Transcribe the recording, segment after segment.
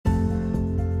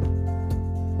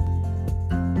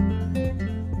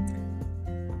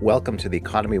Welcome to the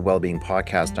Economy Wellbeing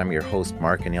Podcast. I'm your host,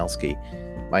 Mark Anielski.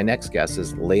 My next guest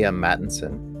is Leaha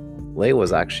Mattinson. Leaha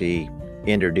was actually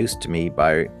introduced to me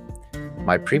by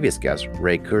my previous guest,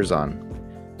 Ray Curzon.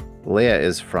 Leaha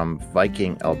is from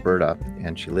Viking, Alberta,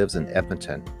 and she lives in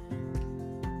Edmonton.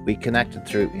 We connected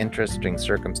through interesting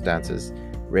circumstances,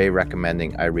 Ray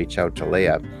recommending I reach out to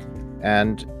Leaha,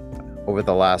 and over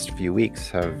the last few weeks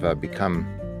have become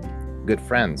good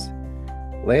friends.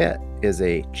 Leaha is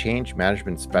a change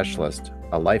management specialist,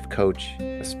 a life coach,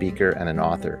 a speaker, and an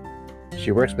author.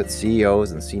 She works with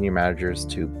CEOs and senior managers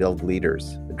to build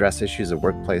leaders, address issues of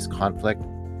workplace conflict,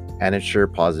 and ensure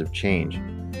positive change.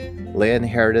 Leaha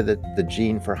inherited the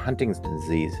gene for Huntington's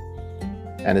disease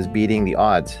and is beating the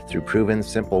odds through proven,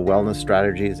 simple wellness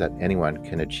strategies that anyone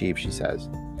can achieve, she says.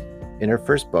 In her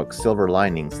first book, Silver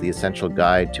Linings, The Essential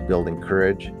Guide to Building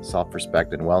Courage,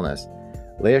 Self-Respect, and Wellness,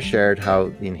 Leaha shared how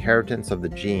the inheritance of the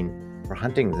gene for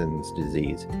Huntington's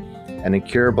disease, an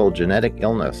incurable genetic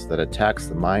illness that attacks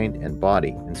the mind and body,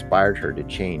 inspired her to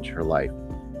change her life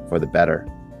for the better.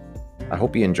 I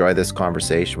hope you enjoy this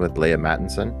conversation with Leaha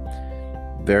Mattinson,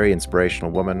 very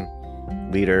inspirational woman,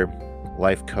 leader,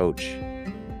 life coach,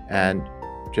 and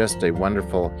just a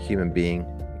wonderful human being.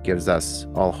 It gives us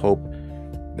all hope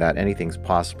that anything's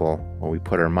possible when we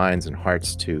put our minds and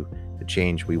hearts to the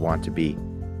change we want to be.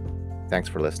 Thanks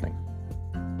for listening.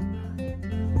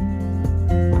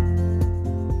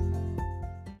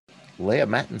 Leaha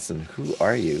Mattinson, who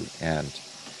are you, and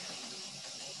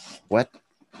what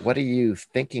are you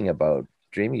thinking about,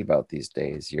 dreaming about these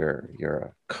days? You're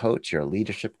a coach, you're a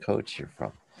leadership coach. You're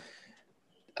from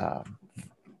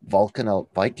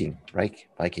Viking, right?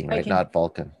 Viking, right? Not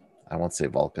Vulcan. I won't say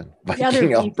Vulcan.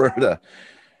 Viking, Alberta.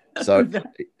 So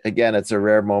again, it's a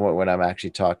rare moment when I'm actually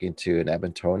talking to an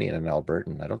Edmontonian and an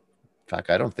Albertan. I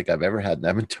don't think I've ever had an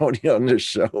Edmontonian on this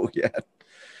show yet.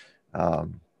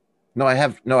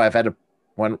 I've had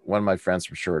one of my friends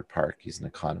from Sherwood Park. He's an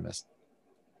economist.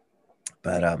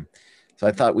 But so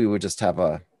I thought we would just have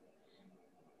a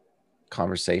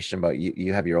conversation about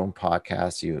you have your own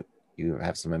podcast. You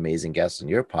have some amazing guests on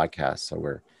your podcast. So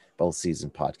we're both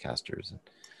seasoned podcasters.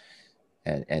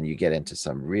 And you get into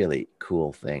some really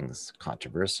cool things,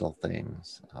 controversial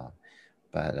things.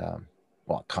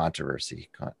 Controversy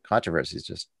is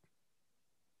just,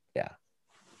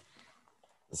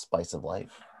 the spice of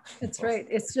life. That's right.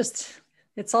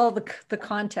 It's all the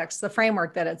context, the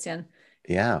framework that it's in.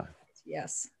 Yeah.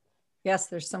 Yes.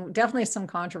 There's definitely some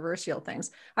controversial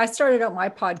things. I started out my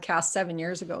podcast 7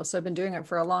 years ago, so I've been doing it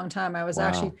for a long time. I was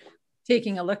actually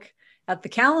taking a look at the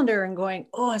calendar and going,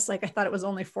 it's like, I thought it was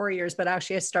only 4 years, but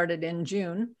actually I started in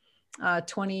June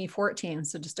 2014.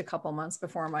 So just a couple months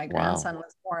before my grandson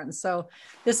was born. So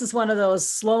this is one of those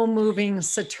slow moving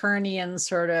Saturnian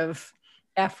sort of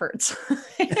efforts.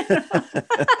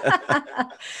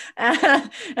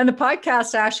 And the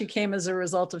podcast actually came as a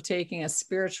result of taking a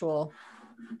spiritual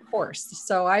course.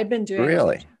 So I've been doing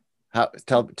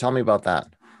tell me about that.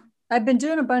 I've been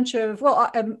doing a bunch of,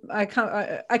 I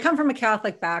come from a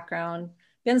Catholic background,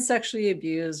 been sexually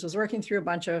abused, was working through a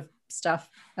bunch of stuff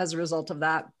as a result of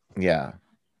that. Yeah.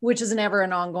 Which is never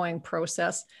an ongoing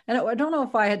process. And I don't know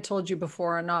if I had told you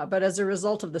before or not, but as a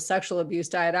result of the sexual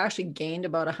abuse, I had actually gained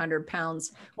about 100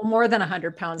 pounds, well, more than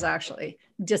 100 pounds, actually,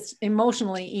 just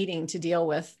emotionally eating to deal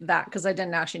with that, because I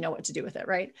didn't actually know what to do with it.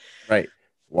 Right. Right.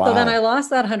 Wow. So then I lost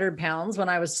that 100 pounds when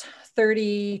I was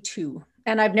 32,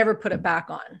 and I've never put it back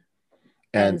on.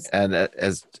 And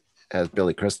as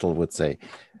Billy Crystal would say,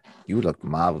 you look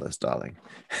marvelous, darling.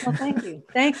 Well, thank you.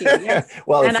 Yes.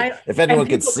 Well, if anyone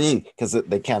could see, because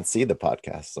they can't see the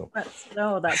podcast, so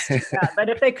that's too bad. But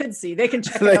if they could see, they can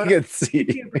check it out. They could see.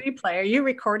 YouTube replay. Are you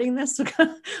recording this?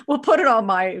 We'll put it on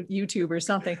my YouTube or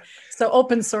something. So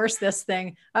open source this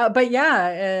thing.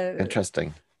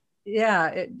 Interesting. Yeah,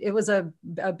 it was a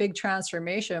big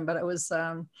transformation, but it was.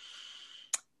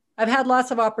 I've had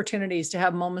lots of opportunities to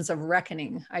have moments of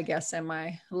reckoning, I guess, in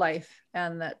my life,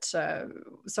 and that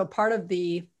so part of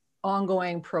the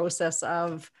ongoing process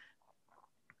of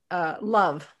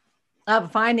love,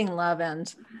 of finding love,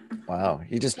 and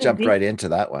you just jumped right into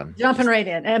that one. Jumping right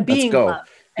in and being love,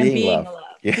 and being love,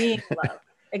 yeah. Being love.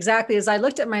 Exactly. As I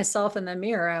looked at myself in the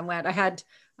mirror and I had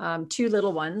 2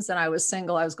 little ones, and I was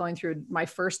single. I was going through my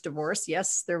first divorce.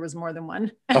 Yes, there was more than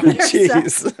one. Oh,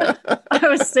 jeez. I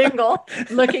was single,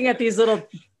 looking at these little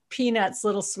peanuts,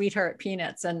 little sweetheart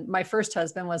peanuts. And my first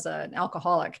husband was an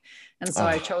alcoholic. And so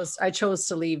I chose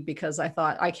to leave because I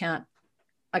thought I can't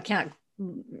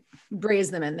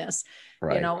raise them in this.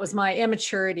 Right. It was my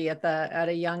immaturity at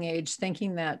a young age,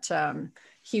 thinking that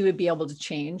he would be able to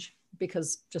change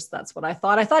because just that's what I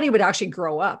thought. I thought he would actually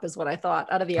grow up, is what I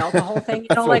thought, out of the alcohol thing.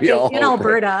 That's Like we all in hope.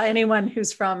 Alberta, anyone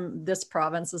who's from this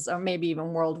province is, or maybe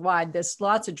even worldwide, there's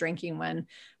lots of drinking when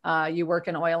you work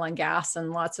in oil and gas,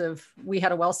 and we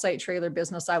had a well site trailer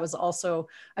business. I was also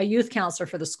a youth counselor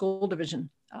for the school division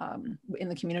in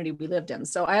the community we lived in.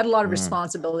 So I had a lot of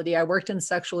responsibility. I worked in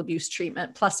sexual abuse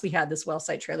treatment. Plus we had this well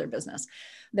site trailer business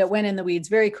that went in the weeds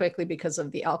very quickly because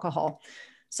of the alcohol.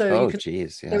 So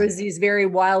there was these very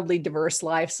wildly diverse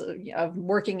lives of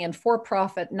working in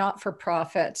for-profit,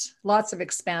 not-for-profit, lots of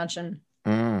expansion.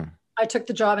 I took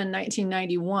the job in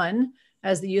 1991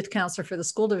 as the youth counselor for the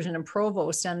school division in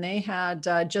Provost, and they had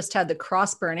just had the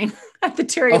cross burning at the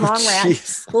Terry Long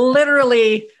Ranch.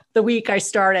 Literally, the week I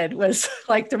started was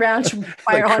like the ranch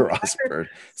fire on fire.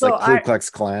 It's like Ku Klux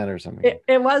Klan or something.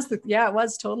 It was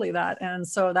totally that. And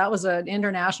so that was an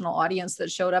international audience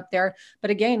that showed up there. But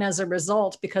again, as a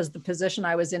result, because the position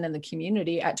I was in the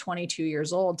community at 22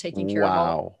 years old, taking care of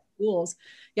all schools.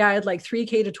 Yeah, I had like 3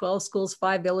 K to 12 schools,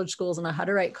 5 village schools, and a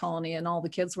Hutterite colony, and all the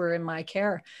kids were in my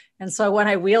care. And so when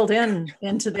I wheeled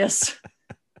into this,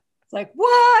 it's like,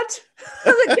 what?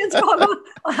 The kids go,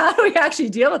 well, how do we actually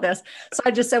deal with this? So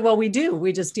I just said, well, we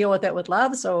just deal with it with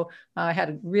love. So I had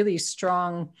a really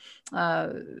strong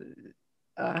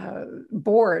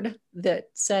board that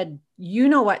said, you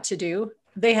know what to do.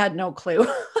 They had no clue.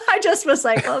 I just was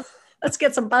like, well, let's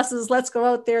get some buses. Let's go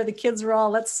out there. The kids are all,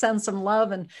 let's send some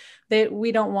love. And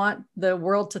we don't want the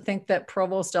world to think that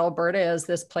Provost, Alberta is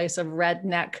this place of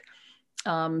redneck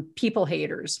people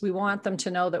haters. We want them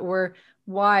to know that we're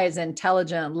wise,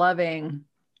 intelligent, loving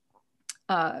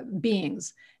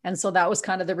beings. And so that was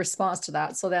kind of the response to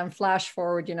that. So then flash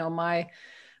forward,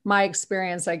 my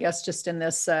experience, I guess, just in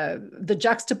this, the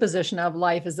juxtaposition of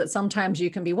life is that sometimes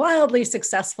you can be wildly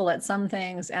successful at some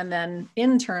things and then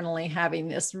internally having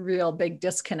this real big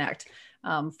disconnect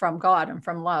from God and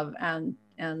from love.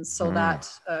 And so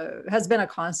that has been a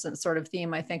constant sort of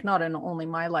theme, I think, not in only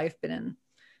my life, but in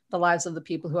the lives of the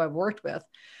people who I've worked with.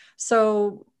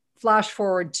 So flash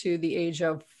forward to the age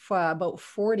of about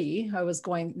 40,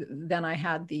 then I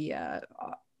had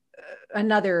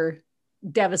another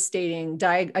devastating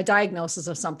a diagnosis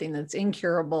of something that's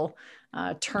incurable,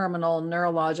 terminal,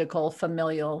 neurological,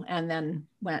 familial, and then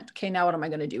went, okay, now what am I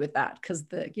going to do with that? Because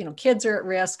the kids are at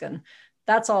risk, and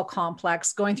that's all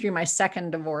complex. Going through my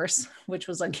second divorce, which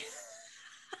was like,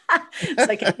 it's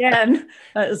like, again,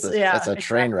 that's a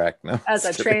train wreck. No, as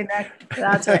a train wreck.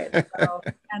 That's right. So,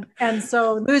 and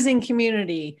so losing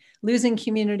community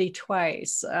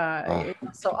twice.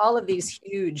 So all of these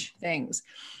huge things.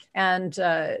 And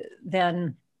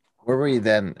then where were you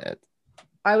then?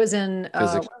 I was in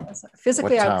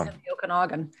physically I was in the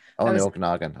Okanagan. Oh, the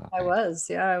Okanagan.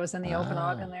 Okay. I was in the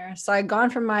Okanagan there. So I'd gone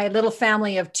from my little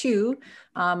family of 2.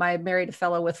 I married a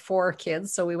fellow with 4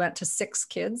 kids. So we went to 6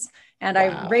 kids, and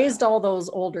I raised all those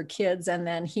older kids. And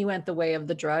then he went the way of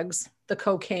the drugs, the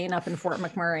cocaine up in Fort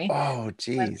McMurray. Oh,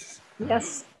 geez.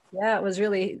 Yes. Yeah, it was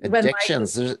really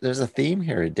addictions. There's a theme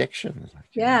here. Addiction.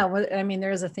 Yeah, well, I mean,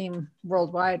 there is a theme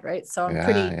worldwide, right? So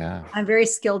I'm very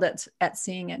skilled at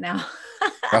seeing it now.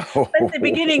 At the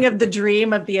beginning of the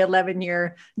dream of the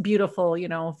 11-year beautiful,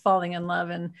 falling in love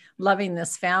and loving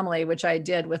this family, which I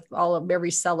did with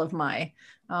every cell of my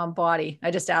body.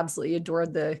 I just absolutely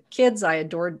adored the kids. I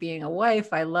adored being a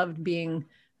wife. I loved being,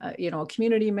 a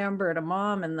community member and a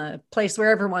mom, and the place where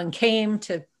everyone came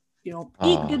to,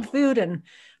 eat good food and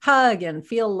hug and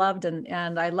feel loved.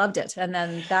 And I loved it. And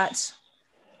then that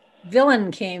villain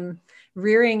came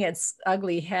rearing its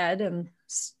ugly head and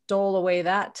stole away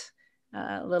that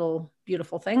little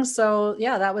beautiful thing. So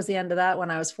yeah, that was the end of that when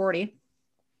I was 40.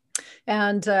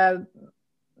 And then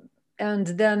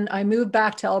I moved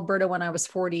back to Alberta when I was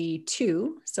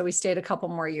 42. So we stayed a couple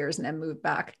more years and then moved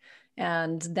back.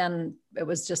 And then it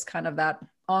was just kind of that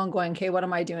ongoing, okay, what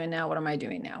am I doing now? What am I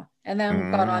doing now? And then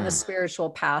got on the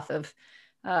spiritual path of,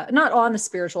 not on the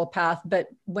spiritual path, but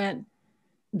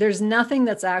there's nothing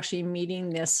that's actually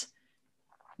meeting this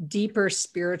deeper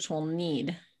spiritual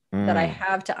need that I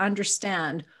have to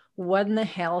understand what in the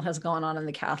hell has gone on in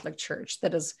the Catholic Church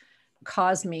that has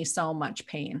caused me so much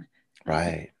pain.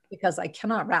 Right. Because I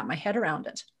cannot wrap my head around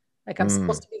it. Like I'm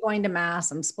supposed to be going to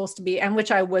mass. I'm supposed to be, and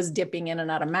which I was dipping in and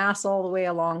out of mass all the way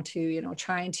along to,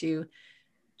 trying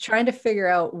to figure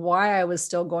out why I was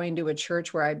still going to a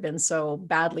church where I'd been so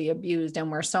badly abused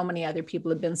and where so many other people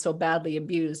had been so badly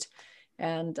abused.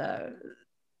 And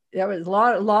there was a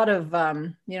lot of,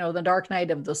 the dark night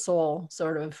of the soul,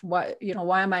 sort of why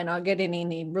am I not getting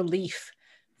any relief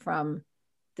from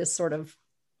this sort of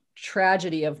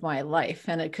tragedy of my life?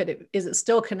 And is it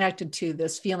still connected to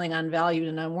this feeling unvalued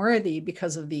and unworthy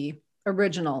because of the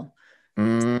original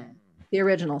Mm, The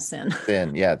original sin.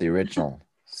 sin. Yeah. The original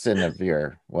sin of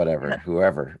your whatever,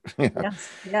 whoever. Yeah.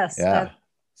 Yes, yes. Yeah.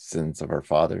 Sins of our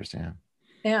fathers. Yeah.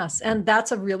 Yes, and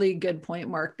that's a really good point,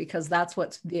 Mark, because that's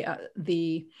what's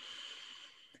the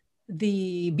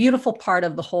beautiful part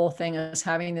of the whole thing is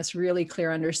having this really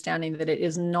clear understanding that it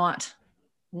is not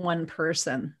one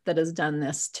person that has done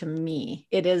this to me.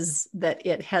 It is that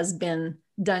it has been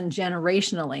done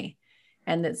generationally,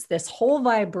 and it's this whole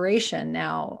vibration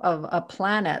now of a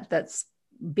planet that's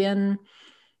been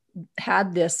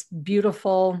had this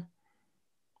beautiful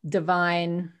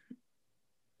divine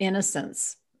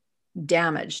innocence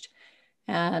damaged.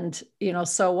 And,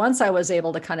 so once I was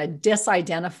able to kind of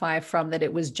disidentify from that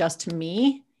it was just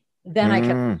me, then I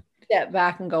could step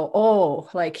back and go, oh,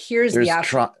 like here's there's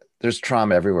there's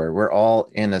trauma everywhere. We're all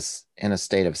in a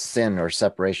state of sin or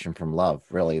separation from love.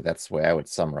 Really, that's the way I would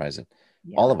summarize it.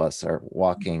 Yeah. All of us are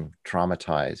walking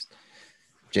traumatized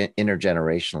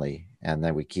intergenerationally, and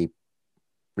then we keep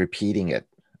repeating it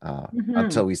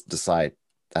until we decide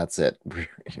that's it.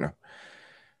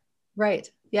 Right.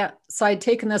 Yeah. So I'd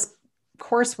taken this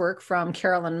coursework from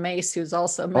Carolyn Mace, who's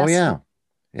also who's Carolyn,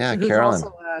 also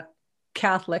a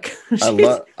Catholic.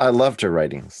 I loved her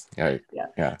writings. Yeah.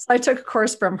 So I took a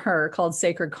course from her called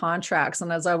Sacred Contracts,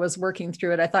 and as I was working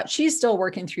through it, I thought she's still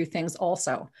working through things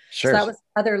also. Sure. So that was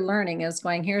other learning, is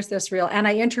going, here's this real, and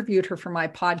I interviewed her for my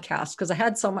podcast because I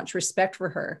had so much respect for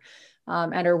her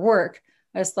and her work.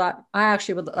 I just thought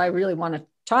I really want to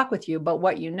talk with you about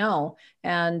what you know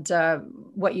and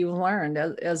what you learned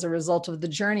as a result of the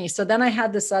journey. So then I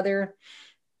had this other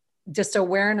just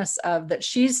awareness of that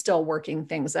she's still working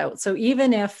things out. So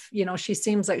even if, she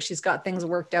seems like she's got things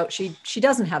worked out, she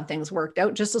doesn't have things worked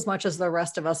out just as much as the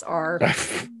rest of us are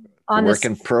on work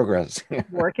in progress,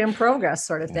 work in progress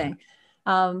sort of thing.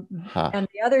 And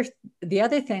the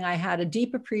other thing, I had a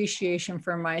deep appreciation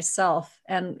for myself,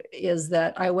 and is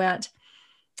that I went,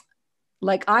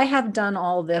 like, I have done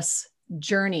all this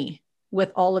journey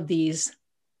with all of these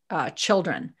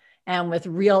children and with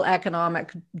real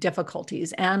economic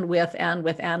difficulties and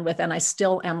I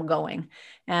still am going.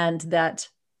 And that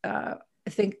I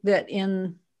think that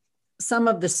in some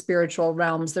of the spiritual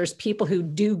realms, there's people who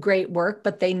do great work,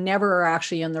 but they never are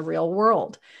actually in the real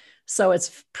world. So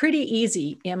it's pretty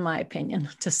easy, in my opinion,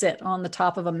 to sit on the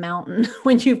top of a mountain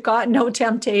when you've got no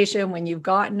temptation, when you've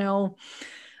got no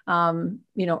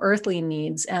earthly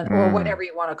needs or whatever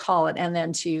you want to call it, and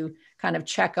then to kind of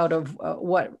check out of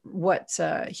what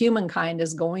humankind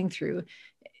is going through,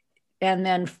 and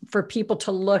then for people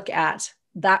to look at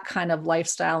that kind of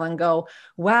lifestyle and go,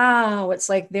 wow, it's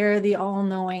like they're the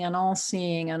all-knowing and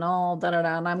all-seeing and all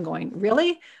da-da-da. And I'm going,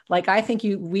 really? Like, I think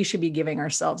we should be giving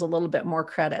ourselves a little bit more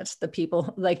credit. The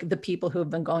people who have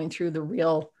been going through the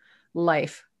real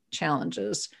life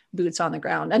challenges, boots on the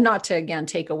ground, and not to, again,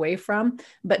 take away from,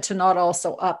 but to not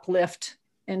also uplift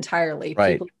entirely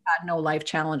people who had no life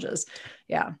challenges.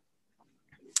 Yeah.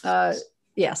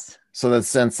 Yes. So the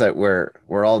sense that we're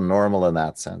all normal in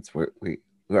that sense.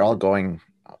 We're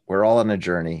all on a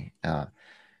journey,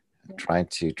 trying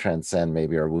to transcend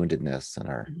maybe our woundedness and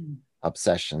our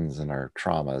obsessions and our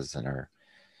traumas and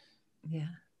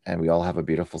and we all have a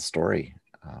beautiful story.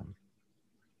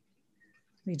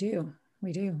 We do.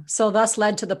 So thus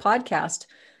led to the podcast.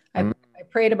 I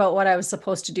prayed about what I was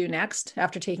supposed to do next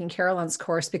after taking Carolyn's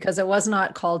course, because it was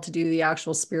not called to do the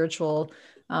actual spiritual,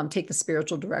 take the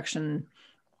spiritual direction.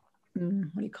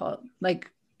 What do you call it?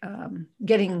 Like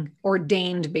getting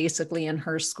ordained basically in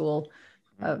her school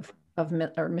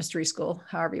or mystery school,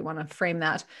 however you want to frame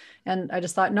that. And I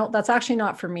just thought, no, that's actually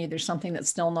not for me. There's something that's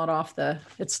still not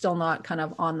it's still not kind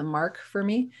of on the mark for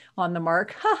me, on the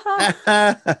mark.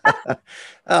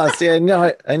 Oh, see, I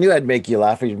knew I'd make you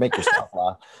laugh, or you'd make yourself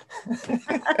laugh.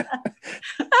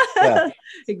 Yeah.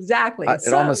 Exactly.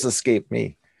 It almost escaped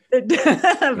me. But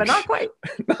not quite.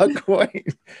 Not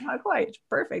quite. Not quite.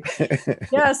 Perfect.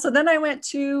 Yeah. So then I went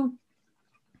to,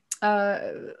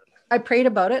 I prayed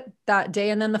about it that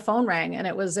day, and then the phone rang, and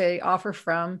it was a offer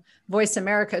from Voice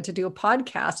America to do a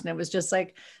podcast. And it was just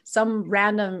like some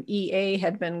random EA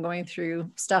had been going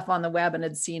through stuff on the web and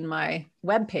had seen my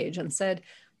webpage and said,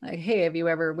 like, hey,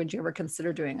 would you ever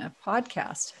consider doing a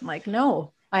podcast? I'm like,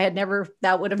 no,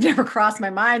 that would have never crossed my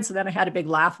mind. So then I had a big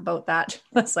laugh about that.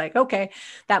 It's like, okay,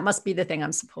 that must be the thing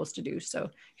I'm supposed to do. So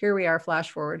here we are,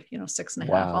 flash forward, 6.5,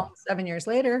 almost 7 years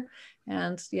later.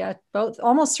 And yeah,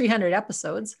 almost 300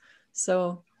 episodes.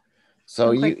 So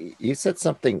you said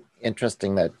something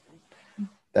interesting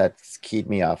that's keyed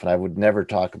me off, and I would never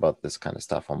talk about this kind of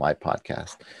stuff on my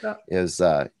podcast. Is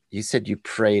you said you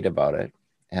prayed about it,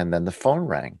 and then the phone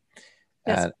rang,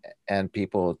 yes. and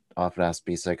people often asked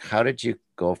me is like, how did you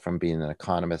go from being an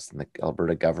economist in the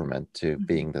Alberta government to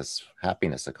being this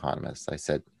happiness economist? I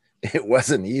said, it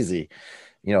wasn't easy.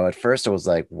 At first it was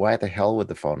like, why the hell would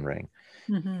the phone ring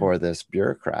Mm-hmm. for this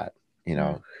bureaucrat,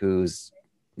 who's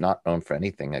not known for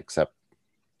anything except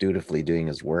dutifully doing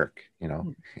his work,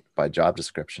 by job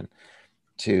description,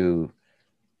 to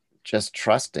just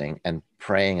trusting and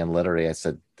praying. And literally, I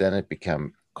said, then it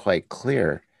became quite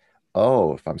clear.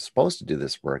 Oh, if I'm supposed to do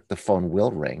this work, the phone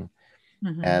will ring.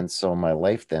 Mm-hmm. And so my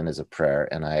life then is a prayer.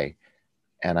 And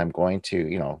I'm going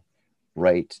to,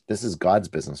 write, this is God's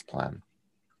business plan.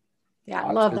 Yeah,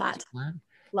 God's love business that. plan.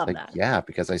 It's Love like, that. yeah,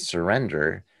 because I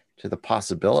surrender to the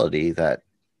possibility that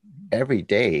every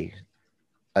day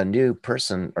a new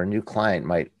person or new client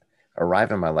might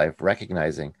arrive in my life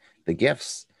recognizing the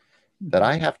gifts that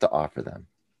I have to offer them,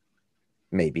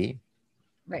 maybe.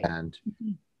 Right. And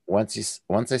once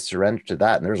I surrender to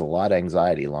that, and there's a lot of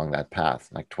anxiety along that path,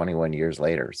 like 21 years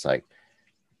later, it's like,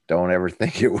 don't ever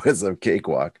think it was a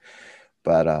cakewalk.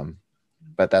 But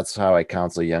that's how I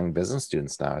counsel young business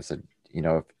students now. I said,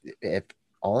 if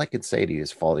all I could say to you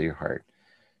is follow your heart,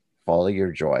 follow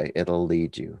your joy, it'll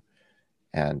lead you.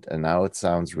 And now it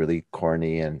sounds really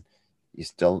corny, and you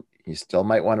still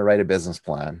might want to write a business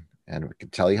plan, and we can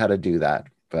tell you how to do that.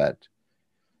 But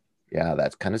yeah,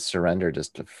 that's kind of surrender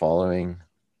just to following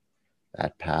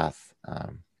that path.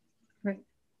 Right.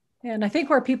 And I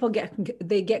think where people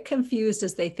get confused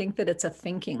is they think that it's a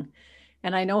thinking.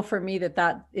 And I know for me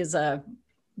that's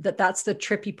the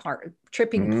tripping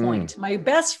Mm, point. My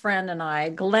best friend and I,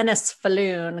 Glennis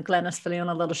Falloon,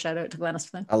 a little shout out to Glennis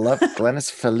Falloon. I love Glennis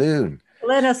Falloon.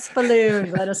 Glennis Falloon.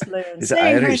 Is it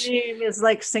Saying her Irish? name is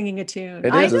like singing a tune.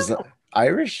 It I is. Is know. it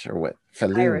Irish or what?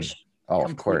 Falloon. Irish, Oh,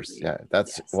 of course. completely. Yeah.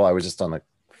 That's, Yes, well, I was just on the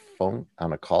phone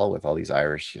on a call with all these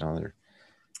Irish, they're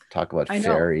talk about I know.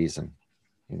 fairies and,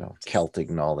 Celtic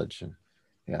knowledge, and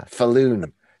yeah,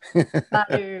 Falloon.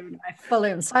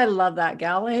 Falloon. So I love that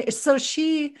gal. So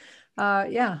she,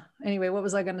 yeah. Anyway, what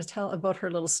was I going to tell about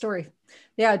her little story?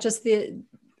 Yeah, just that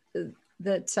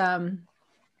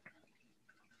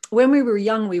when we were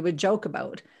young, we would joke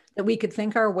about that we could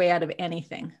think our way out of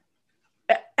anything.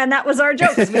 And that was our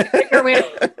joke, because we could think our way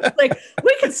like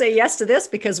we can say yes to this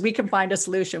because we can find a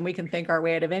solution. We can think our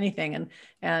way out of anything. And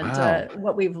Wow.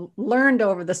 what we've learned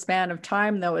over the span of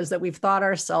time, though, is that we've thought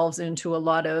ourselves into a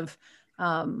lot of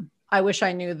I wish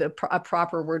I knew a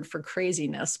proper word for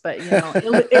craziness, but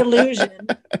illusion,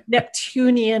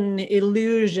 Neptunian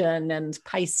illusion, and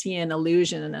Piscean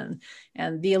illusion,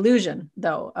 and the illusion,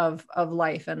 though, of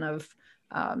life, and of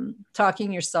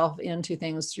talking yourself into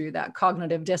things through that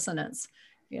cognitive dissonance,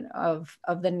 of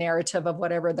the narrative of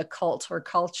whatever the cult or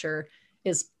culture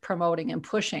is promoting and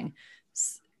pushing.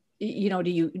 To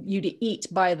you to eat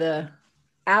by the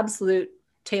absolute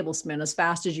tablespoon as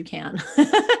fast as you can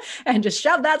and just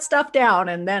shove that stuff down,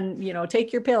 and then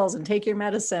take your pills and take your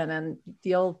medicine, and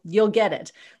you'll get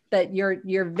it. That you're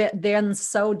then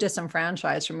so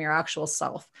disenfranchised from your actual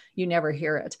self, you never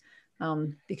hear it,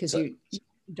 because So, you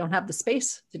don't have the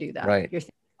space to do that. right. You're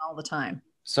thinking all the time.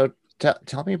 So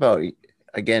tell me about,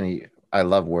 again, I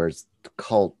love words,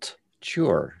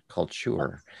 culture.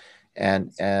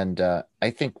 And I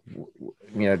think,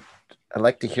 I'd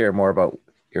like to hear more about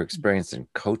your experience in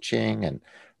coaching and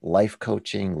life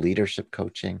coaching, leadership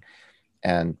coaching.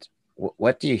 And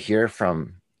what do you hear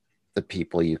from the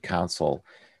people you counsel?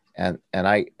 And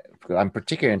I'm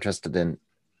particularly interested in,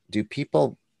 do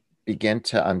people begin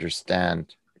to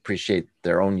understand, appreciate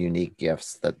their own unique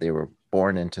gifts that they were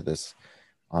born into this,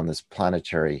 on this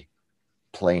planetary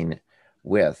plane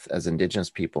with, as Indigenous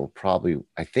people probably,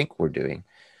 I think, we're doing,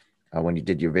 when you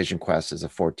did your vision quest as a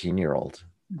 14-year-old,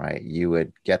 right? You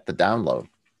would get the download.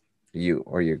 You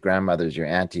or your grandmothers, your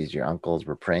aunties, your uncles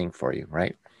were praying for you,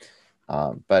 right?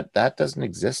 But that doesn't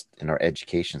exist in our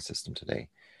education system today.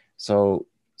 So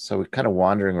we're kind of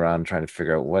wandering around trying to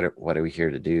figure out what are we here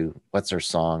to do? What's our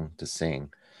song to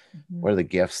sing? Mm-hmm. What are the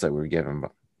gifts that we're given?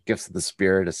 Gifts of the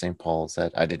Spirit, as St. Paul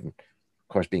said. I didn't, of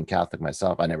course, being Catholic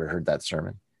myself, I never heard that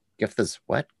sermon. Gift is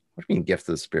what? What do you mean gift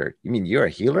of the Spirit? You mean you're a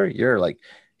healer?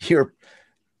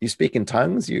 You speak in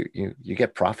tongues? You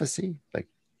get prophecy? Like,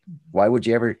 why would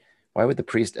the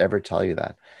priest ever tell you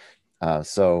that?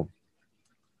 So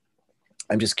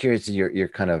I'm just curious, your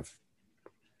kind of,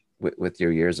 with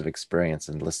your years of experience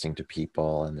and listening to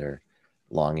people and their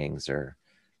longings or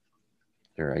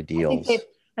their I think ideals.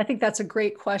 I think that's a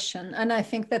great question. And I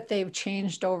think that they've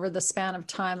changed over the span of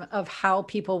time of how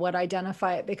people would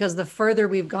identify it, because the further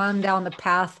we've gone down the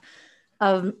path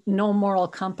of no moral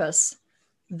compass,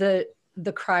 the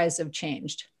cries have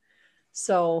changed.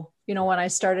 So, when I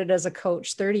started as a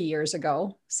coach 30 years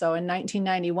ago, so in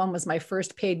 1991 was my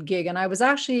first paid gig. And I was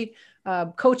actually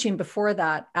coaching before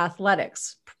that,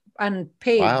 athletics, and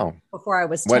paid before I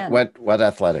was 10. What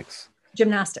athletics?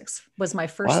 Gymnastics was my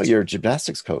first. Wow, you're a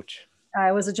gymnastics coach.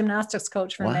 I was a gymnastics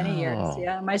coach for many years.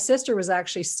 Yeah. My sister was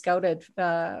actually scouted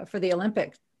for the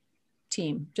Olympic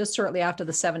team just shortly after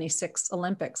the 76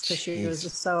 Olympics, because she was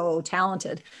just so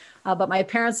talented. But my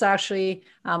parents actually,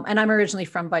 and I'm originally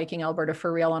from Viking, Alberta,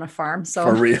 for real, on a farm. So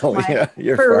for real,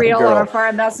 you're for real girl. On a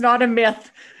farm. That's not a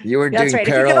myth. You were doing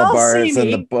parallel bars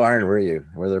in the barn, were you?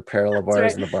 Were there parallel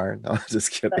bars in the barn? No,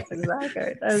 just kidding. That's exactly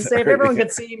right. I was saying, if everyone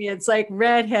could see me, it's like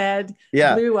redhead,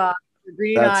 blue eyes,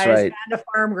 green eyes, and a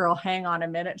farm girl. Hang on a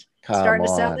minute. Starting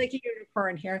to sound like a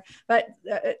unicorn here. But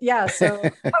so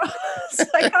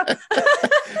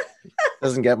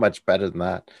doesn't get much better than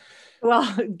that.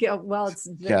 Well, it's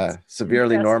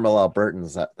severely normal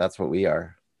Albertans. That's what we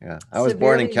are. Yeah, I was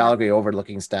born in Calgary,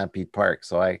 overlooking Stampede Park,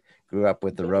 so I grew up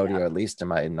with the rodeo, at least in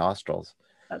my nostrils.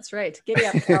 That's right. Giddy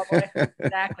up, cowboy.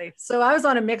 Exactly. So I was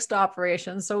on a mixed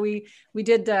operation. So we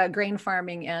did grain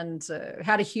farming and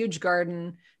had a huge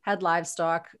garden, had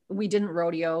livestock. We didn't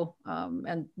rodeo,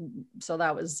 and so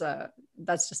that was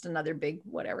that's just another big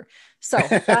whatever. So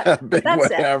that's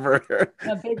whatever.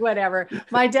 A big whatever.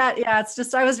 My dad, it's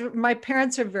just my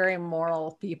parents are very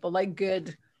moral people, like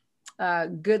good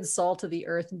salt of the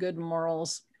earth, good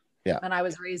morals. Yeah. And I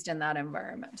was raised in that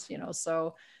environment,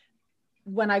 so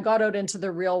when I got out into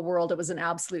the real world, it was an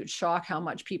absolute shock how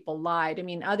much people lied. I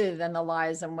mean, other than the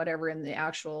lies and whatever in the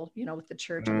actual, with the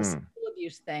church and the sexual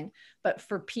abuse thing, but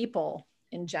for people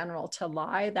in general to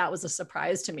lie, that was a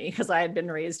surprise to me, because I had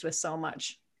been raised with so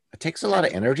much. It takes a lot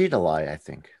of energy to lie, I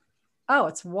think. Oh,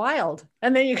 it's wild.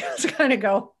 And then you kind of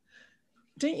go,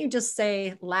 didn't you just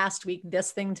say last week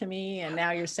this thing to me, and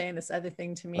now you're saying this other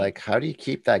thing to me? Like, how do you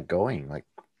keep that going, like,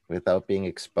 without being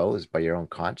exposed by your own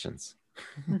conscience?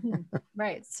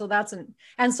 Right. So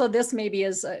so this maybe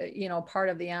is, part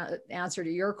of the answer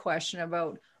to your question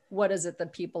about what is it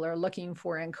that people are looking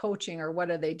for in coaching, or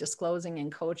what are they disclosing in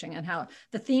coaching, and how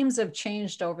the themes have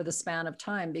changed over the span of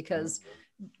time, because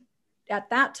at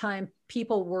that time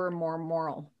people were more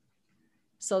moral.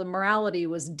 So the morality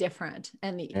was different,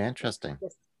 and the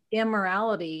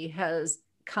immorality has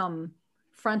come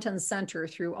front and center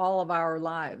through all of our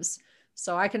lives.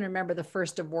 So I can remember the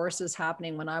first divorces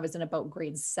happening when I was in about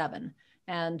grade 7.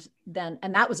 And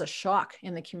that was a shock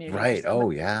in the community. Right.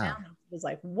 Oh yeah. It was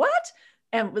like, what?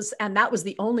 And that was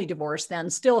the only divorce then,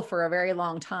 still for a very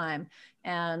long time.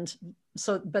 And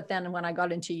so, but then when I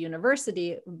got into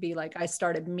university, it would be like, I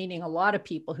started meeting a lot of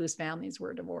people whose families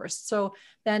were divorced. So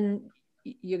then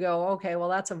you go, okay, well,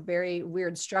 that's a very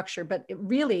weird structure, but it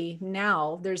really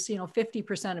now there's,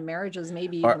 50% of marriages,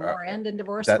 maybe even more, end in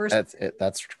divorce.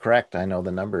 That's correct. I know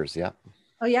the numbers. Yeah.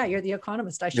 Oh yeah. You're the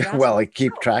economist. I should ask well, I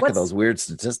keep track of those weird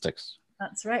statistics.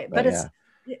 That's right. But it's,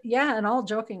 and all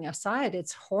joking aside,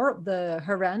 it's the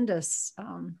horrendous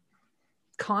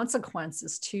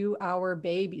consequences to our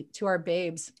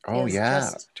babes. Oh yeah.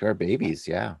 To our babies.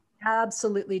 Yeah.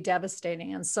 Absolutely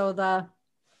devastating. And so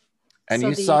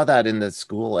you saw that in the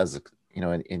school, as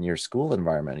in your school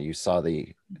environment, you saw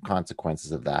the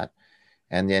consequences of that.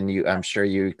 And then I'm sure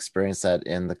you experienced that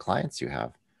in the clients you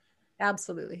have.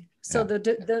 Absolutely. So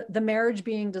the marriage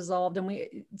being dissolved,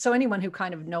 and so anyone who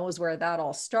kind of knows where that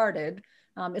all started,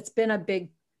 it's been a big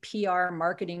PR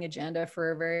marketing agenda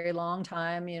for a very long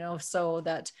time, so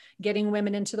that getting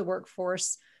women into the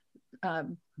workforce,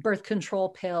 birth control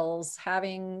pills,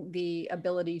 having the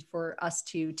ability for us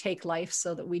to take life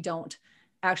so that we don't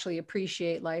actually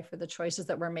appreciate life or the choices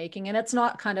that we're making. And it's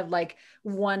not kind of like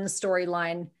one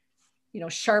storyline,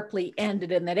 sharply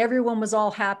ended and that everyone was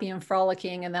all happy and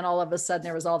frolicking. And then all of a sudden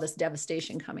there was all this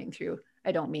devastation coming through.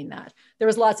 I don't mean that. There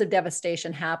was lots of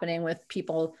devastation happening with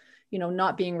people,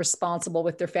 not being responsible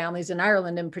with their families in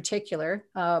Ireland in particular.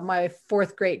 My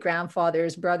fourth great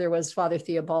grandfather's brother was Father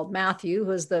Theobald Matthew,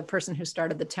 who was the person who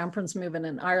started the temperance movement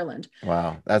in Ireland.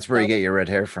 Wow. That's where you get your red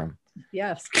hair from.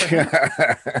 Yes.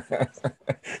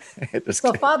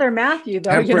 So Father Matthew,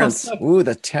 though, temperance. Ooh,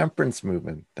 the temperance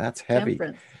movement. That's heavy.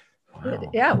 Wow.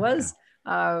 Yeah, it was.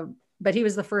 But he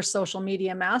was the first social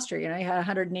media master. He had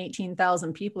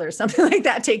 118,000 people or something like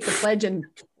that take the pledge in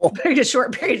a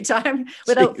short period of time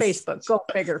without Facebook. Go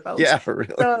figure, folks. Yeah,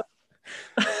 really. So,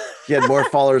 he had more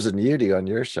followers than you do on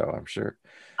your show, I'm sure.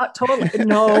 Totally.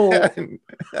 No.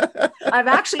 I've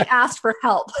actually asked for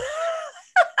help.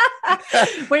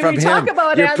 When From we talk him.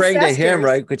 about You're praying to him, ancestors,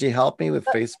 right? Could you help me with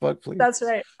Facebook, please? that's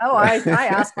right. Oh, I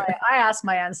ask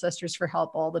my ancestors for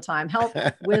help all the time. Help,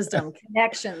 wisdom,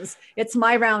 connections. It's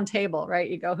my round table, right?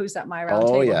 You go, who's at my round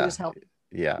Oh, table? yeah.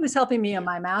 Yeah. Who's helping me in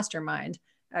my mastermind?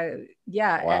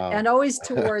 Yeah, Wow. and always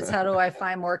towards how do I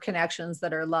find more connections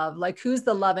that are love? Like who's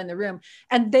the love in the room?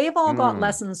 And they've all got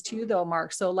lessons too, though,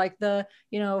 Mark. So like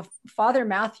Father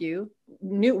Matthew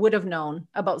would have known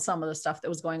about some of the stuff that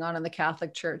was going on in the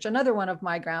Catholic Church. Another one of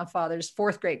my grandfathers,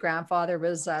 fourth great grandfather,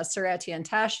 was Sir Etienne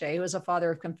Taché, who was a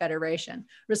father of Confederation,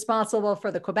 responsible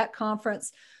for the Quebec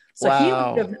Conference. So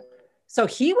Wow.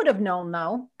 he would have known,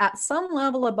 though, at some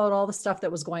level about all the stuff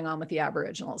that was going on with the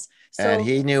Aboriginals. And So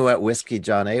he knew what whiskey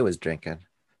John A was drinking.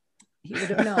 he would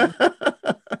have known.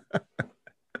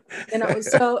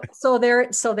 So there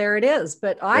it is.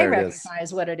 But I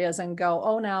recognize what it is and go,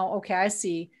 oh, now, okay, I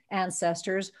see,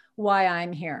 ancestors, why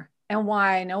I'm here. And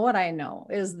why I know what I know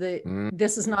is that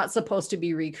this is not supposed to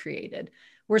be recreated.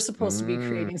 We're supposed to be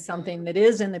creating something that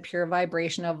is in the pure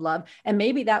vibration of love. And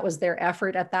maybe that was their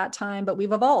effort at that time, but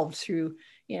we've evolved through,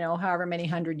 however many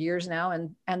 100 years now.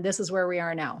 And this is where we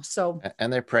are now. So,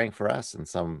 and they're praying for us in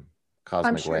some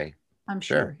cosmic way. I'm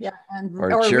sure. Yeah.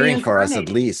 Or cheering for us at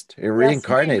least.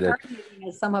 Reincarnated.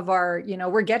 Is some of our,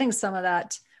 we're getting some of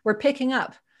that. We're picking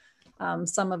up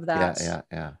some of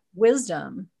that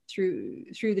wisdom through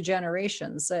the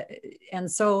generations.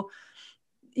 And so,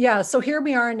 so here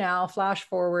we are now, flash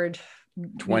forward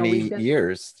 20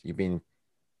 years. You've been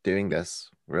doing this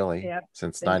really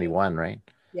since 91, right?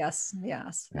 Yes.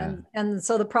 Yeah. And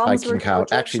so the problems I can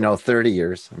count. Actually, no, 30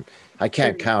 years. I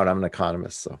can't count. I'm an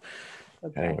economist. So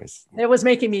okay. Anyways. It was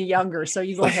making me younger. So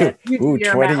you go ahead. You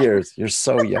do 20 math. Years. You're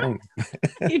so young.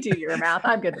 You do your math.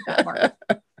 I'm good at that, Mark.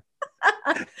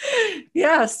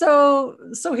 Yeah. So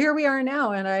here we are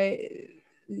now. And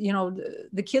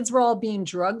the kids were all being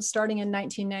drugged starting in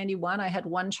 1991. I had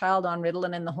one child on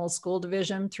Ritalin in the whole school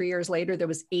division. 3 years later, there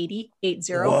was 80.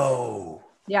 Whoa.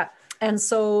 Yeah. And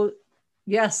so,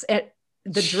 yes,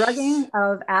 the drugging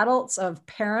of adults, of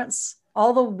parents,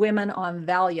 all the women on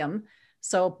Valium.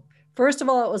 So first of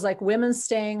all, it was like women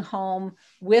staying home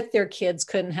with their kids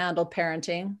couldn't handle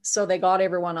parenting. So they got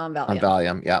everyone on Valium. On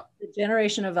Valium, yeah. The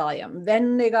generation of Valium.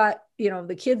 Then they got,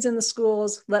 the kids in the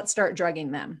schools, let's start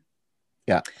drugging them.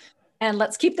 Yeah. And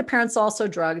let's keep the parents also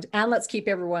drugged, and let's keep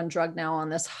everyone drugged now on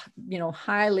this,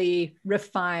 highly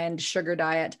refined sugar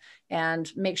diet,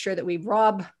 and make sure that we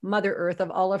rob Mother Earth of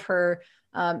all of her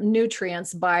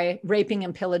nutrients by raping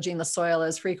and pillaging the soil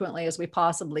as frequently as we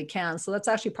possibly can. So that's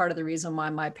actually part of the reason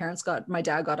why my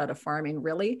dad got out of farming,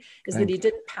 really, is that he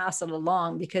didn't pass it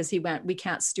along, because he went, I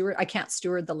can't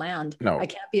steward the land. No. I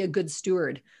can't be a good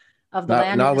steward of the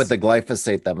land. Not with the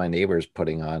glyphosate that my neighbor's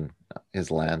putting on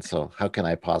his land. So how can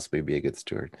I possibly be a good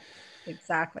steward?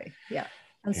 Exactly. Yeah.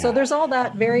 And so there's all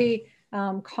that very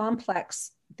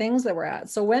complex things that we're at.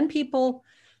 So when people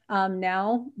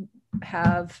now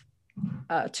have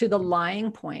to the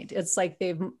lying point, it's like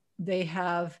they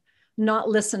have not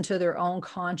listened to their own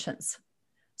conscience.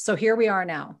 So here we are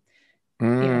now,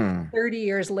 30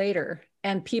 years later,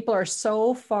 and people are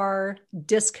so far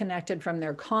disconnected from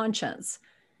their conscience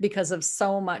because of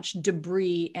so much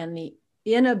debris and the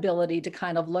inability to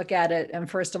kind of look at it and,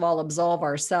 first of all, absolve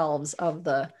ourselves of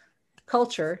the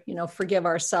culture, forgive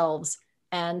ourselves,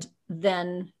 and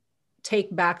then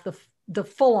take back the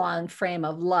full-on frame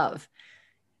of love,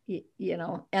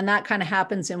 and that kind of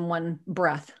happens in one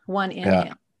breath, one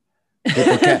inhale.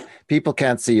 People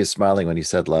can't see you smiling when you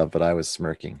said love, but I was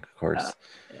smirking, of course.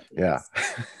 Yeah.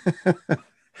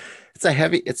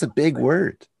 It's a big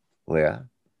word, Leah.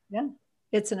 Yeah.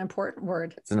 It's an important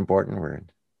word. It's an important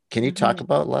word. Can you talk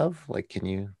about love? I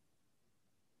can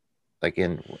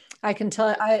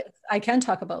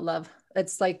talk about love.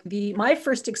 It's like my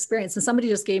first experience, and somebody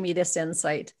just gave me this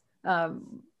insight.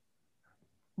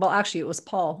 Well, actually, it was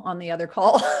Paul on the other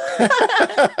call.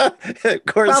 Of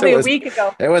course, probably a week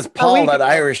ago. It was Paul, that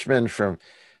Irishman from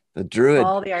the Druid.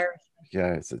 Paul the Irishman.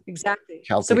 Yeah, it's exactly.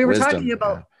 Celtic so we were wisdom. talking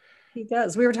about. He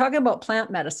does. We were talking about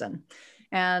plant medicine,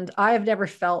 and I have never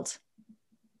felt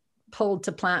pulled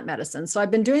to plant medicine. So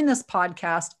I've been doing this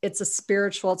podcast. It's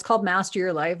it's called Master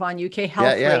Your Life on UK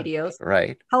Health radios,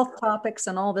 right? Health topics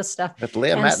and all this stuff. With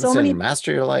Leah Mattinson,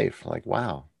 Master Your Life. Like,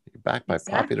 wow, you're backed by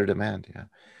popular demand. Yeah.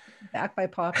 Backed by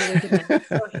popular demand.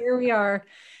 So here we are.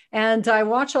 And I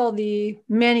watch all the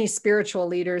many spiritual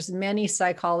leaders, many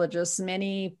psychologists,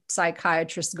 many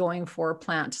psychiatrists going for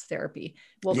plant therapy.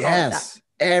 We'll call it that.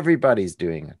 Everybody's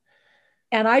doing it.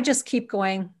 And I just keep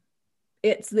going.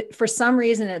 For some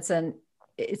reason,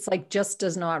 it's like just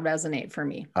does not resonate for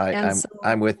me.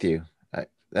 I'm with you.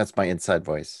 That's my inside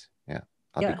voice. Yeah.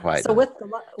 I'll be Yeah. quiet So now.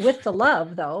 with the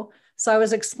love though, so I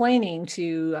was explaining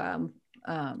to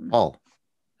Paul.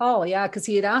 Paul, yeah, because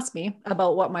he had asked me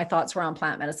about what my thoughts were on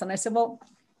plant medicine. I said, well,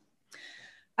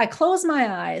 I close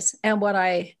my eyes, and what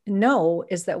I know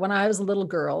is that when I was a little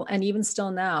girl, and even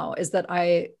still now, is that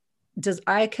I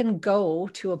can go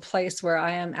to a place where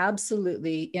I am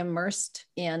absolutely immersed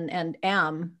in and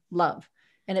am love.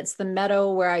 And it's the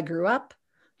meadow where I grew up.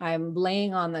 I'm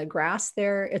laying on the grass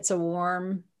there. It's a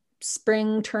warm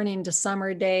spring turning to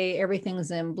summer day.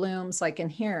 Everything's in bloom. So I can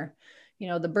hear,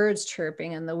 the birds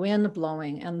chirping and the wind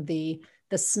blowing and the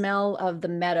smell of the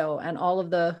meadow and all of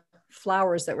the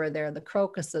flowers that were there, the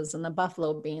crocuses and the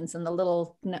buffalo beans and the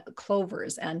little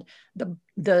clovers, and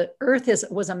the earth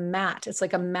was a mat. It's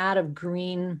like a mat of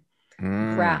green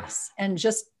grass, and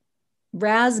just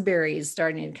raspberries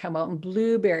starting to come out, and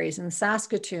blueberries and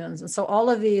saskatoons, and so all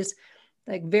of these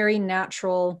like very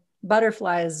natural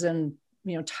butterflies and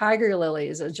tiger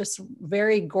lilies are just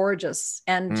very gorgeous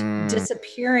and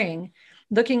disappearing,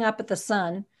 looking up at the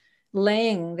sun,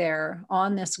 laying there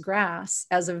on this grass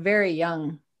as a very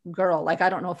young girl. Like, I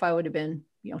don't know if I would have been,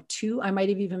 2, I might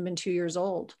have even been 2 years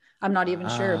old. I'm not even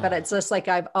sure, but it's just like,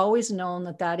 I've always known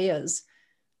that is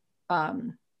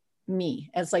me.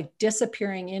 It's like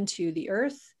disappearing into the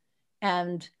earth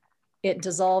and it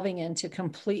dissolving into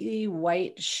completely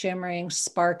white, shimmering,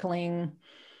 sparkling,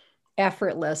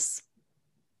 effortlessness.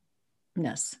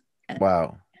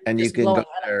 Wow. And you can go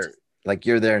there, like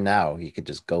you're there now. You could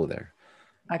just go there.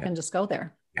 I can just go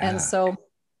there. Yeah. And so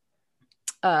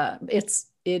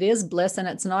it is bliss, and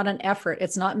it's not an effort.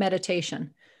 It's not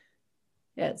meditation.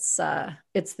 It's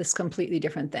this completely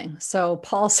different thing. So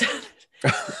Paul said,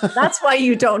 that's why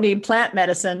you don't need plant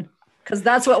medicine, because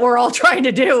that's what we're all trying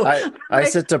to do. I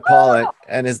said to Paul,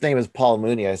 and his name is Paul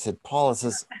Mooney. I said, Paul,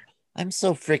 I'm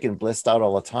so freaking blissed out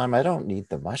all the time. I don't need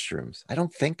the mushrooms. I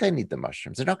don't think I need the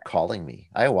mushrooms. They're not calling me.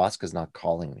 Ayahuasca's not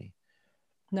calling me.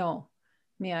 No,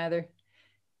 me either.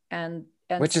 And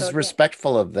which is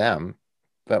respectful of them.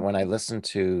 But when I listen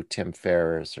to Tim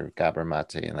Ferriss or Gabor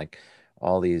Mate and like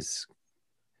all these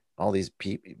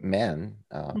men,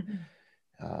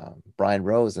 Brian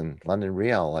Rose and London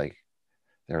Real, like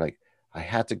they're like, I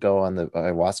had to go on the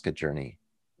ayahuasca journey.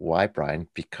 Why, Brian?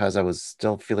 Because I was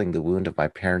still feeling the wound of my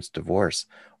parents' divorce.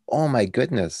 Oh my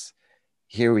goodness,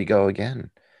 here we go again.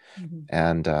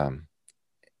 And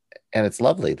it's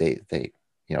lovely. They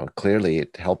clearly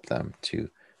it helped them to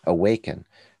awaken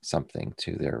something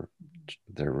to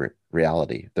their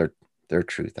reality, their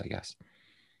truth, I guess.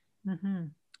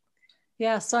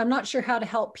 Yeah. So I'm not sure how to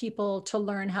help people to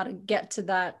learn how to get to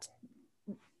that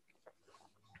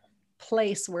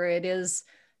place where it is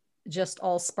just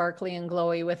all sparkly and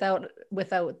glowy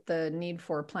without the need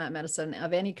for plant medicine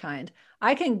of any kind.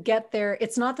 I can get there.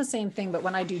 It's not the same thing, but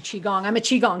when I do Qigong, I'm a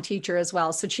Qigong teacher as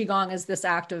well. So Qigong is this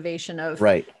activation of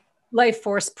life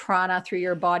force prana through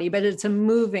your body, but it's a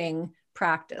moving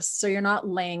practice. So you're not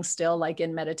laying still like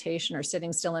in meditation or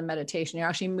sitting still in meditation. You're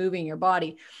actually moving your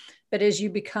body. But as you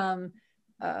become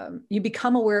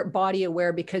aware, body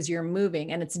aware, because you're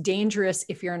moving, and it's dangerous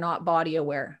if you're not body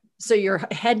aware. So your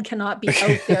head cannot be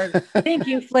out there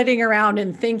flitting around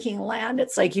and thinking land.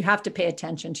 It's like you have to pay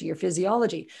attention to your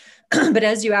physiology. But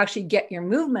as you actually get your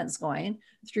movements going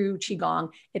through Qigong,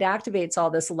 it activates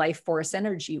all this life force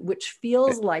energy, which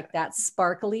feels like that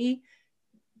sparkly,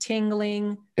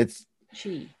 tingling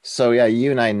chi. So yeah, you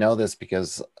and I know this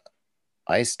because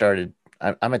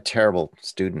I'm a terrible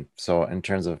student. So in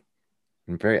terms of,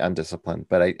 I'm very undisciplined,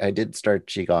 but I did start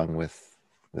Qigong with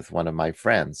one of my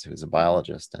friends who's a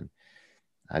biologist, and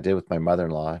I did with my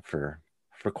mother-in-law for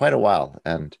quite a while.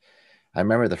 And I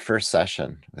remember the first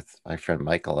session with my friend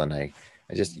Michael, and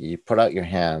you put out your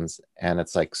hands and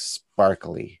it's like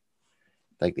sparkly,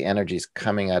 like the energy's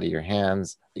coming out of your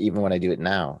hands. Even when I do it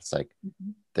now, it's like,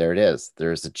 there it is.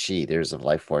 There's a chi, there's a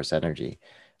life force energy.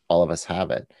 All of us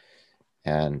have it.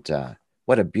 And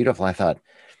what a beautiful, I thought,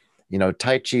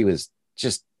 Tai Chi was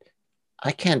just,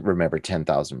 I can't remember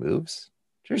 10,000 moves.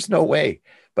 There's no way.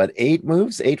 But 8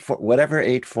 moves, whatever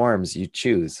 8 forms you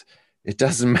choose, it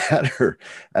doesn't matter.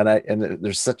 And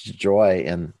there's such joy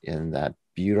in that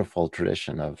beautiful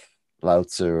tradition of Lao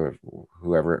Tzu or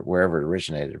wherever it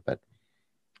originated. But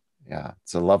yeah,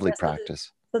 it's a lovely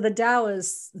practice. So the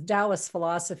Taoist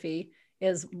philosophy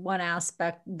is one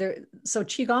aspect there. So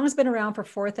Qigong has been around for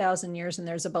 4,000 years, and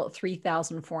there's about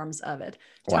 3,000 forms of it.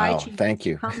 Wow, Tai Chi thank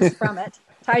you. Comes from it.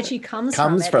 Tai Chi comes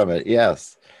from it.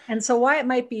 Yes. And so why it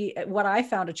might be, what I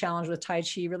found a challenge with Tai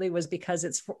Chi really was because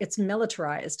it's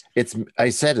militarized. I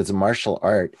said it's a martial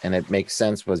art, and it makes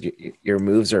sense was your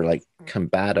moves are like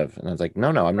combative. And I was like, no,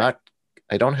 I'm not,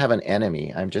 I don't have an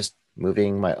enemy. I'm just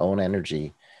moving my own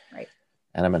energy, Right.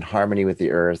 and I'm in harmony with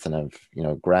the earth, and I'm,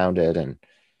 grounded. And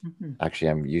Mm-hmm. actually,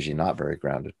 I'm usually not very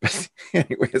grounded, but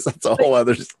anyways, that's a But whole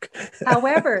other.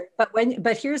 however,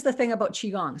 but here's the thing about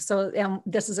qigong. So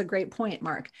this is a great point,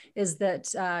 Mark, is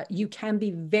that you can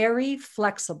be very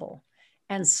flexible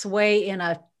and sway in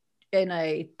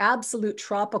a absolute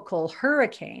tropical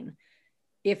hurricane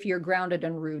if you're grounded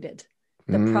and rooted.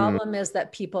 The problem is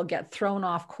that people get thrown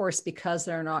off course because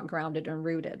they're not grounded and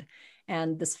rooted.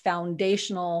 And this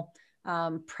foundational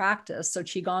practice, so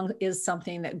qigong is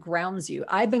something that grounds you.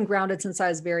 I've been grounded since I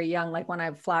was very young. Like when I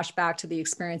flash back to the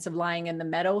experience of lying in the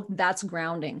meadow, that's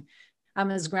grounding. I'm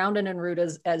as grounded and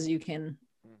rooted as you can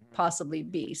possibly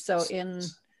be. So and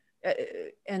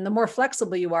the more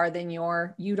flexible you are, then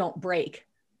you don't break.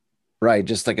 Right,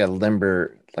 just like a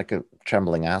limber, like a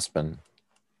trembling aspen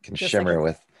can Just like a, shimmer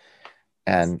with, yes.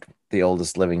 and the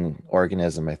oldest living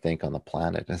organism I think on the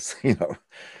planet is,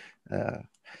 uh,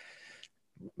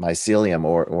 mycelium,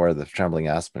 or the trembling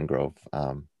aspen grove.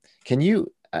 Can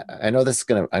you? I know this is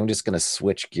gonna. I'm just gonna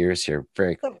switch gears here,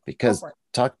 So go because for it.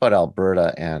 talk about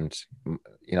Alberta, and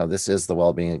this is the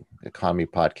Wellbeing Economy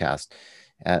podcast,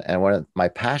 and one of my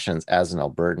passions as an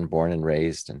Albertan, born and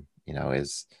raised, and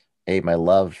is my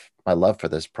love for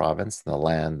this province, the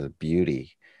land, the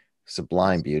beauty,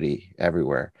 sublime beauty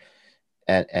everywhere,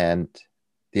 and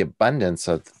the abundance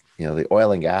of the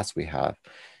oil and gas we have,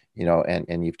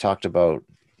 and you've talked about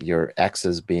your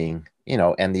exes being,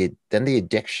 and the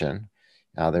addiction.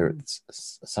 Now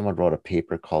someone wrote a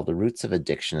paper called "The Roots of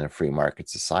Addiction in a Free Market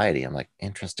Society." I'm like,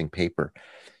 interesting paper.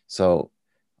 So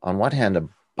on one hand,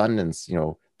 abundance,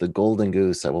 the golden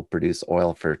goose that will produce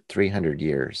oil for 300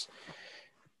 years.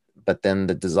 But then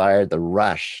the desire, the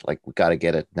rush, like we got to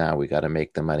get it now. We got to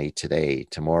make the money today,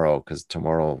 tomorrow, because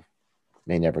tomorrow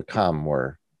may never come,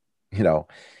 or, you know,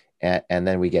 and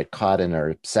then we get caught in our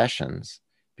obsessions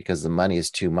because the money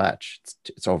is too much.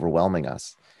 It's overwhelming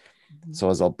us. Mm-hmm. So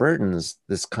as Albertans,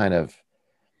 this kind of,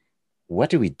 what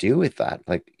do we do with that?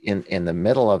 Like in the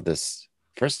middle of this,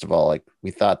 first of all, like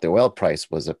we thought the oil price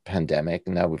was a pandemic,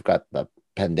 and now we've got the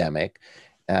pandemic,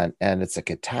 and it's a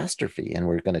catastrophe, and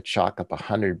we're going to chalk up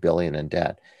 100 billion in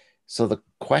debt. So the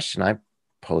question I'm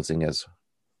posing is,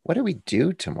 what do we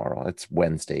do tomorrow? It's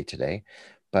Wednesday today,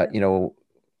 but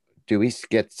do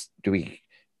we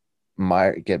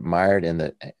get mired in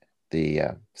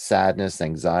the sadness,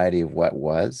 anxiety of what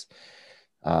was?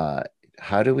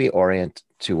 How do we orient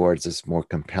towards this more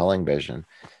compelling vision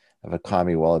of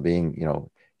economy well-being?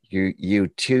 You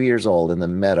 2 years old in the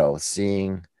meadow,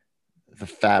 seeing the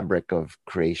fabric of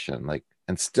creation, like,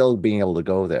 and still being able to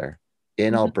go there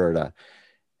in Mm-hmm. Alberta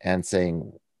and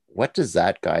saying, what does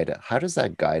that guide? How does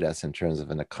that guide us in terms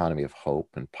of an economy of hope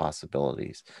and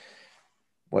possibilities?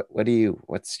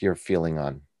 What's your feeling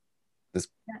on this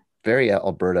very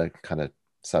Alberta kind of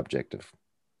subject of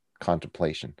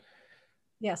contemplation?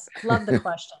 Yes, love the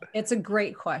question. It's a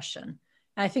great question.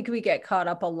 I think we get caught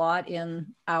up a lot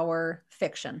in our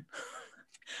fiction.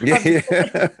 Yeah.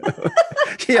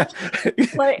 Yeah.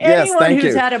 Like Yes, anyone thank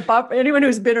who's you. had a bump, anyone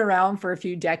who's been around for a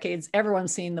few decades,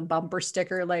 everyone's seen the bumper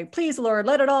sticker, like, please, Lord,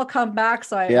 let it all come back.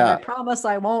 And I Yeah, promise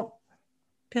I won't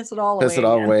piss it all piss it away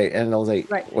all again. away. And it'll say,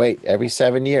 Right. wait, every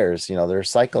 7 years, there are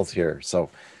cycles here. So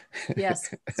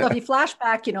Yes. So if you flash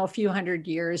back, a few hundred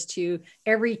years to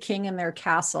every king in their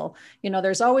castle,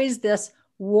 there's always this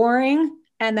warring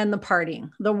and then the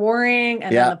partying, the warring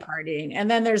and then yeah, the partying. And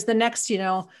then there's the next,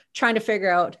 trying to figure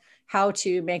out how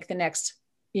to make the next,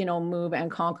 move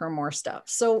and conquer more stuff.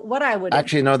 So what I would,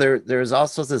 actually, no, there's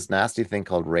also this nasty thing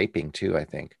called raping too, I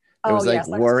think. There oh was like yes,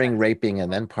 that's warring, correct. raping,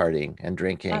 and then partying and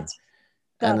drinking, That's,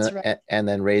 and that's then right. and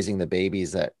then raising the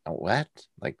babies. That what?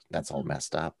 Like, that's all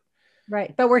messed up.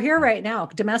 Right. But we're here right now.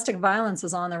 Domestic violence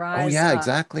is on the Oh rise yeah,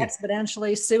 exactly.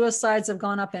 exponentially. Suicides have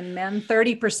gone up in men,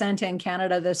 30% in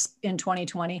Canada in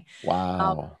 2020.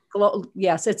 Wow.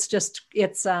 Yes, it's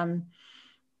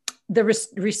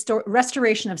the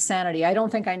restoration of sanity. I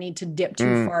don't think I need to dip too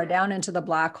Mm, far down into the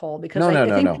black hole because no, I, no, I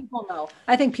no, think no. people know.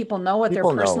 I think people know what their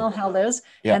People personal know. hell is,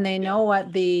 Yeah. and they know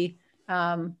what the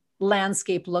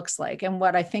landscape looks like. And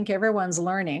what I think everyone's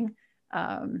learning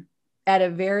at a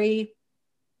very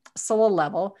soul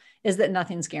level is that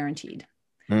nothing's guaranteed.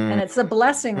 And it's a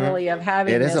blessing really of It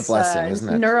having is a this blessing,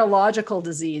 isn't it? neurological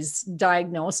disease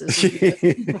diagnosis, is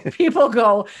because people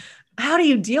go, how do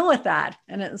you deal with that?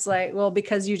 And it's like, well,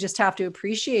 because you just have to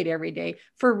appreciate every day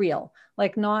for real,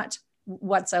 like not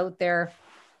what's out there.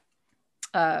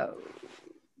 And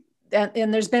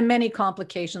there's been many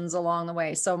complications along the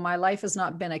way. So my life has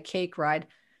not been a cake ride,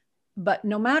 but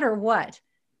no matter what,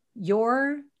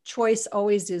 your choice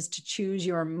always is to choose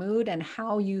your mood and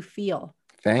how you feel.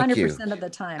 Thank you. 100% of the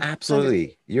time.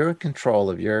 Absolutely. You're in control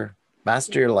of your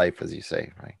master your life, as you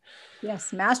say, right?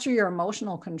 Yes. Master your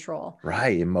emotional control.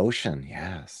 Right. Emotion.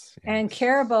 Yes. And Yes.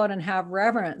 care about and have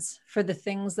reverence for the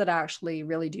things that actually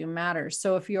really do matter.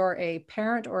 So if you're a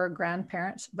parent or a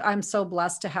grandparent, I'm so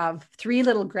blessed to have 3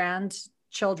 little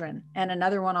grandchildren and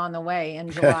another one on the way in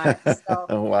July. So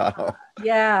Wow.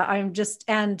 yeah, I'm just,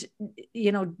 and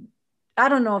you know, I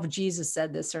don't know if Jesus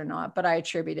said this or not, but I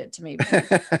attribute it to me.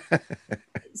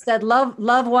 He said,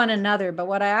 love one another. But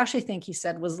what I actually think he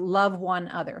said was love one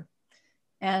other.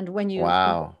 And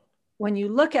Wow. when you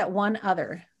look at one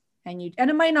other, and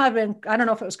it might not have been, I don't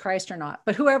know if it was Christ or not,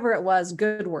 but whoever it was,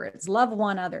 good words, love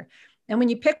one other. And when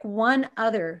you pick one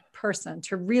other person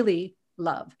to really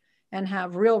love and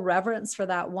have real reverence for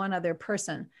that one other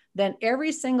person, then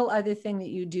every single other thing that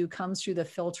you do comes through the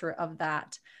filter of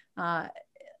that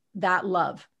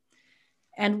love.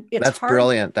 And it's That's hard.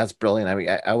 brilliant. That's brilliant. I mean,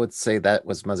 I would say that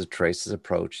was Mother Teresa's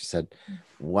approach. She said,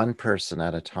 one person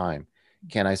at a time.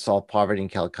 Can I solve poverty in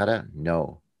Calcutta?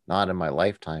 No, not in my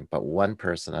lifetime, but one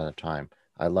person at a time.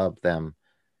 I love them.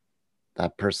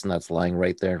 That person that's lying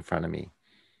right there in front of me,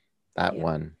 that Yeah.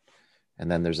 one.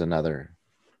 And then there's another.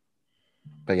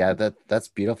 But yeah, that's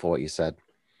beautiful what you said.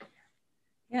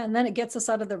 Yeah, and then it gets us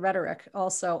out of the rhetoric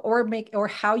also, or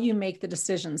how you make the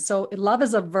decisions. So love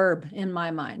is a verb in my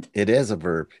mind. It is a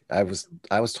verb. I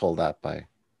was told that by,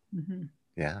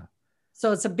 yeah.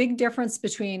 So it's a big difference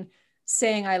between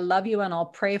saying I love you and I'll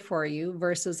pray for you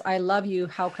versus I love you,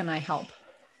 how can I help?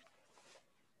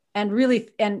 And really,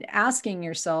 and asking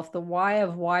yourself the why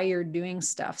of why you're doing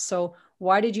stuff. So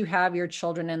why did you have your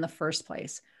children in the first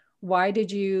place? Why do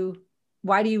you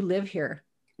live here?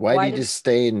 Why do you just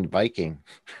stay in Viking?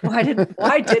 Why didn't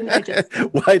I just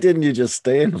Why didn't you just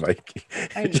stay in Viking?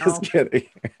 I know. Just kidding.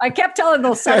 I kept telling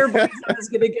those Sutter boys I was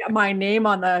going to get my name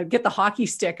on get the hockey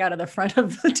stick out of the front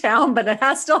of the town, but it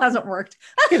still hasn't worked.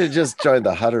 I could have just joined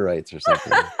the Hutterites or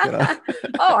something. You know?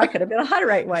 Oh, I could have been a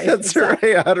Hutterite wife. That's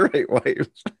exactly. Right, Hutterite wife.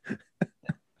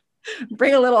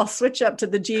 Bring a little switch up to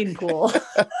the gene pool.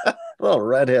 Little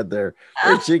redhead there.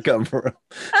 Where'd she come from?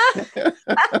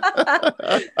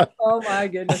 Oh my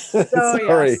goodness. So,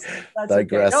 sorry, yes, that's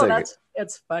digressing. Okay. No,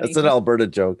 it's funny. It's an Alberta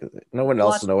joke. No one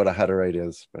else will know what a Hutterite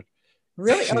is. But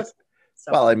really? Oh,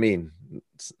 well, I mean,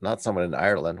 it's not someone in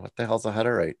Ireland. What the hell's a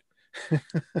Hutterite?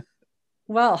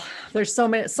 Well, there's so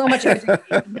much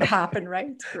education to happen,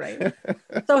 right?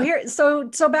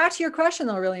 So back to your question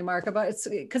though, really, Mark, about it's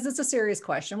because it's a serious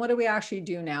question. What do we actually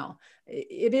do now?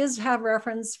 It is have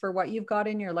reference for what you've got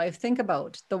in your life. Think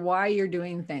about the why you're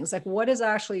doing things. Like what is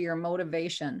actually your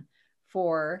motivation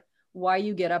for why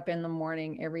you get up in the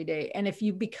morning every day? And if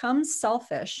you become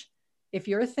selfish, if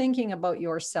you're thinking about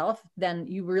yourself, then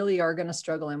you really are going to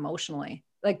struggle emotionally.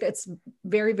 Like it's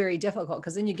very, very difficult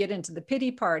because then you get into the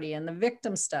pity party and the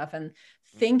victim stuff and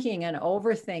thinking and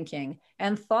overthinking,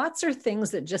 and thoughts are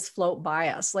things that just float by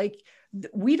us. Like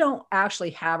we don't actually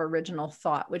have original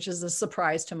thought, which is a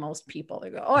surprise to most people.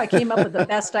 They go, oh, I came up with the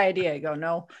best idea. You go,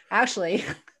 no, actually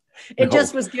it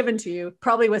just was given to you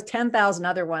probably with 10,000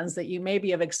 other ones that you maybe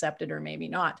have accepted or maybe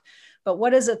not. But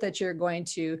what is it that you're going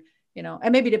to,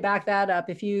 and maybe to back that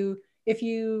up, if you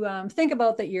think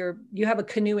about that, you have a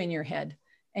canoe in your head.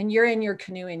 And you're in your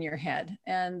canoe in your head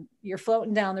and you're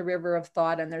floating down the river of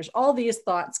thought and there's all these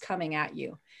thoughts coming at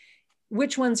you.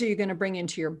 Which ones are you going to bring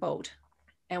into your boat?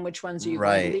 And which ones are you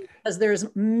going to leave? Because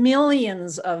there's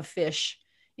millions of fish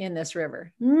in this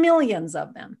river, millions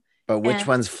of them. But which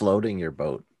one's floating your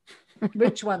boat?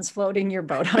 Which one's floating your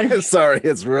boat? Sorry,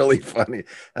 it's really funny.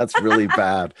 That's really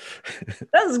bad.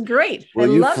 That's great.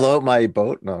 Will you float my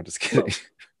boat? No, just kidding.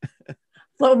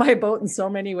 Float my boat in so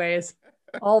many ways.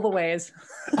 All the ways.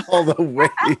 All the ways.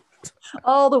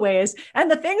 All the ways.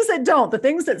 And the things that don't, the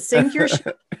things that sink your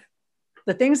ship,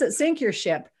 the things that sink your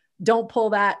ship, don't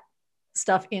pull that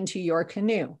stuff into your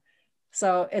canoe.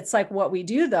 So it's like what we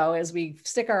do though, is we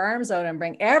stick our arms out and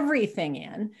bring everything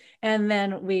in. And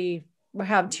then we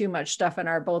have too much stuff in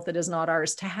our boat that is not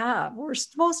ours to have. We're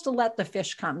supposed to let the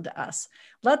fish come to us.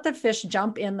 Let the fish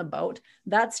jump in the boat.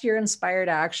 That's your inspired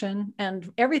action.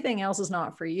 And everything else is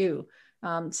not for you.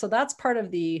 So that's part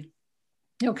of the,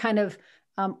 kind of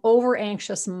over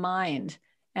anxious mind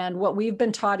and what we've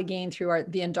been taught again through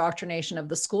the indoctrination of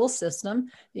the school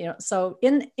system. So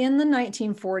in the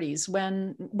 1940s,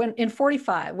 when in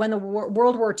 45, when the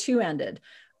World War II ended,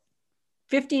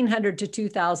 1,500 to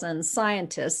 2,000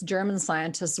 scientists, German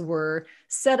scientists, were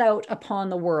set out upon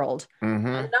the world,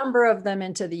 a number of them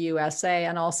into the USA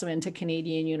and also into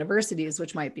Canadian universities,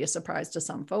 which might be a surprise to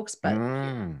some folks. But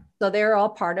so they're all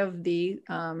part of the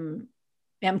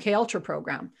MK Ultra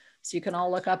program. So you can all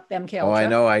look up MK Oh, I Ultra.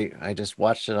 know. I just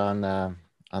watched it on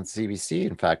CBC.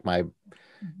 In fact, my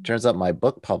turns out my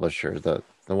book publisher, the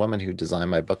woman who designed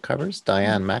my book covers,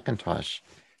 Diane McIntosh,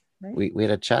 Right. we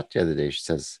had a chat the other day. She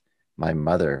says my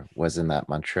mother was in that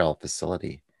Montreal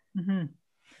facility.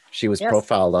 She was Yes.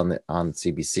 profiled on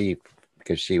CBC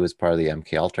because she was part of the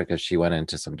MK Ultra, because she went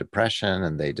into some depression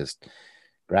and they just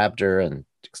grabbed her and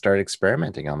started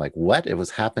experimenting. I'm like, what? It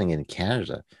was happening in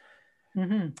Canada.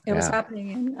 It was happening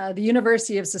in the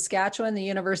University of Saskatchewan, the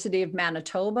University of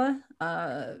Manitoba,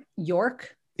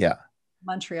 York, Yeah.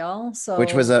 Montreal. So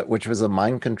which was a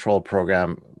mind control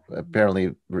program,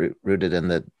 apparently rooted in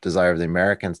the desire of the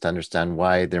Americans to understand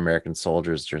why the American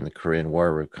soldiers during the Korean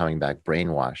War were coming back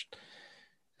brainwashed.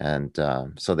 And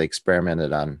so they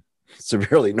experimented on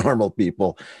severely normal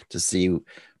people to see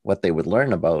what they would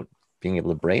learn about being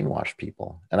able to brainwash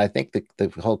people. And I think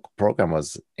the whole program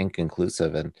was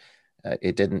inconclusive, and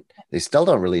they still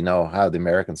don't really know how the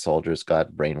American soldiers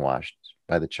got brainwashed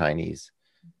by the Chinese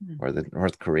or the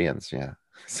North Koreans. Yeah.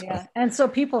 So, yeah, and so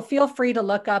people feel free to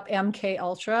look up MK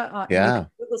Ultra. You yeah. can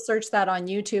Google search that on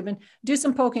YouTube and do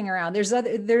some poking around. There's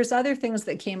other things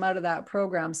that came out of that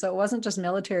program. So it wasn't just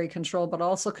military control, but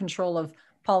also control of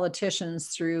politicians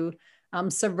through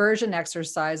subversion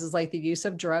exercises like the use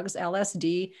of drugs,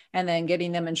 LSD, and then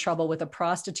getting them in trouble with a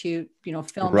prostitute.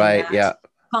 Filming Right. that, Yeah.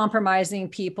 compromising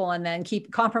people, and then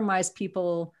compromised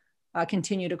people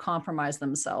continue to compromise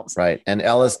themselves. Right. And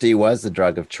LSD was the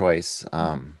drug of choice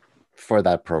for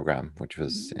that program, which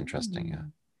was interesting. Yeah.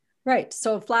 Right.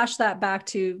 So flash that back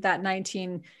to that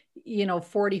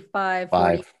 1945,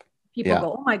 40. People Yeah.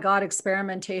 go, oh my God,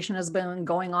 experimentation has been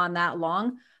going on that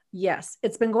long. Yes,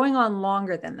 it's been going on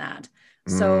longer than that.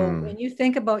 So when you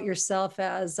think about yourself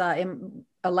as a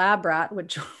lab rat,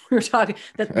 which we were talking,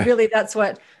 that really that's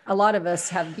what a lot of us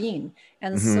have been.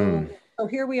 And so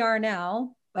here we are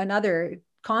now, another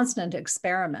constant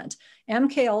experiment.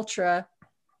 MK Ultra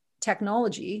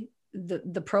technology,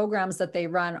 the programs that they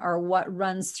run are what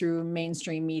runs through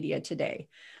mainstream media today.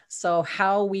 So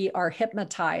how we are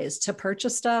hypnotized to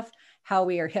purchase stuff, how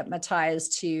we are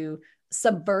hypnotized to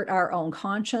subvert our own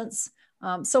conscience.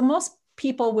 So most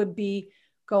people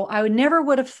I never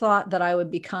would have thought that I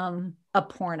would become a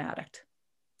porn addict.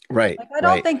 Right. Like, I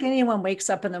don't think anyone wakes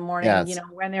up in the morning, Yes.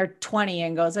 when they're 20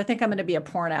 and goes, I think I'm going to be a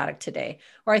porn addict today,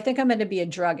 or I think I'm going to be a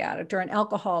drug addict or an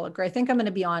alcoholic, or I think I'm going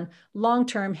to be on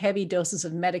long-term heavy doses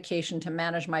of medication to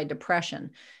manage my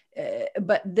depression.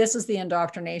 But this is the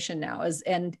indoctrination now,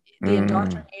 and the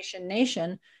indoctrination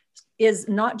nation is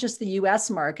not just the US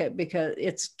market, because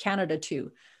it's Canada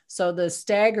too. So the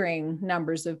staggering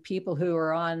numbers of people who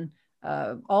are on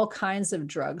all kinds of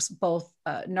drugs, both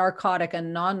narcotic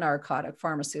and non-narcotic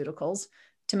pharmaceuticals,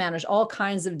 to manage all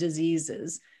kinds of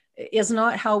diseases, is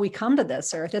not how we come to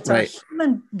this earth. It's our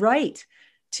human right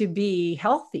to be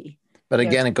healthy. But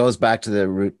again, it goes back to the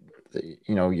root.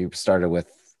 You started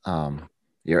with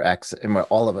your ex, and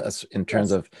all of us, in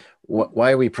terms of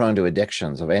why are we prone to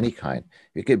addictions of any kind?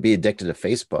 You could be addicted to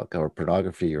Facebook or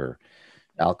pornography or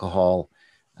alcohol.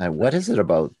 What is it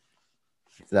about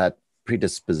that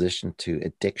predisposition to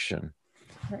addiction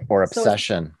or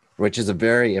obsession, which is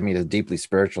a deeply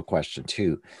spiritual question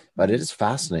too, but it is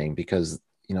fascinating because,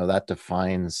 that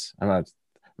defines, I'm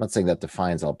not saying that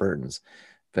defines Albertans,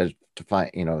 but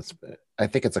I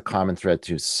think it's a common thread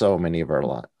to so many of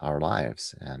our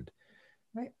lives. And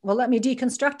right. Well, let me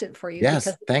deconstruct it for you. Yes.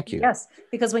 Thank you. Yes.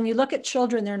 Because when you look at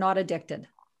children, they're not addicted.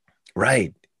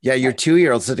 Right. Yeah. Your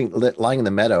 2-year-old lying in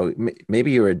the meadow.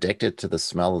 Maybe you were addicted to the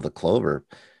smell of the clover,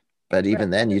 but even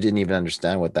then you didn't even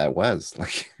understand what that was.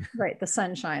 Like, right. The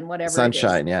sunshine, whatever.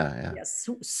 Sunshine. It is. Yeah. Yes.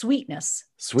 Sweetness.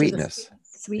 Sweetness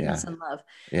And love.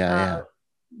 Yeah.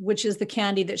 Which is the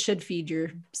candy that should feed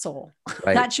your soul.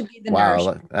 Right. That should be the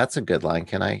nourishment. That's a good line.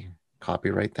 Can I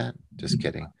copyright that? Just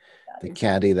kidding. The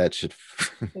candy that should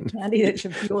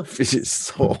fuel your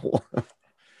soul.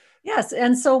 Yes.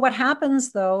 And so what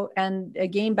happens though, and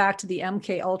again, back to the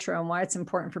MK Ultra and why it's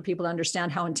important for people to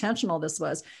understand how intentional this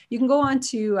was. You can go on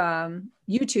to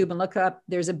YouTube and look up,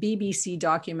 there's a BBC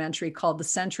documentary called The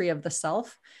Century of the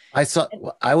Self. I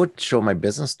would show my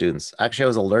business students. Actually, I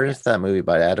was alerted to that movie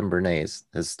by Adam Bernays,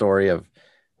 his story of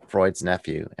Freud's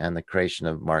nephew and the creation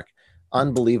of Mark.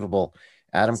 Unbelievable.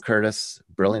 Adam Curtis,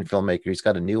 brilliant filmmaker. He's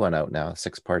got a new one out now, a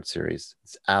 6-part series.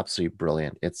 It's absolutely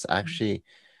brilliant. It's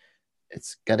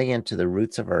getting into the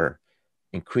roots of our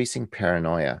increasing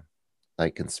paranoia,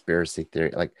 like conspiracy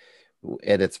theory,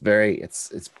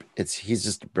 he's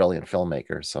just a brilliant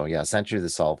filmmaker. So yeah, Century of the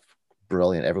Self,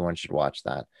 brilliant. Everyone should watch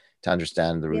that to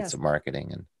understand the roots of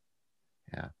marketing. And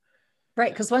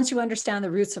Right. Because once you understand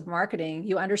the roots of marketing,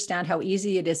 you understand how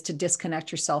easy it is to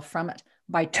disconnect yourself from it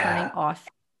by turning off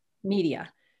media.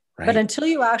 Right. But until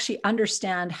you actually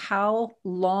understand how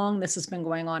long this has been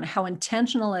going on, how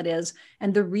intentional it is,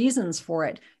 and the reasons for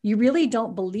it, you really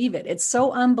don't believe it. It's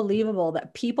so unbelievable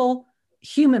that people,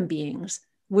 human beings,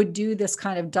 would do this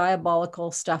kind of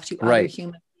diabolical stuff to other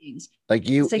human beings. Like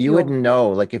you wouldn't know,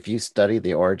 like if you study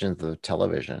the origins of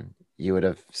television, you would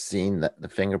have seen the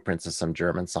fingerprints of some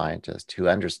German scientist who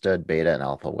understood beta and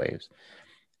alpha waves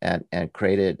and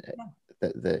created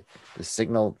the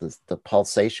signal, the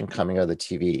pulsation coming out of the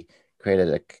TV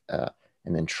created an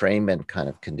entrainment kind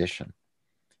of condition.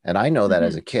 And I know that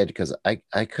as a kid, because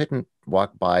I couldn't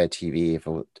walk by a TV if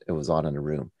it was on in a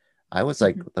room. I was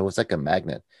like, it was like a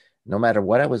magnet. No matter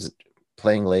what I was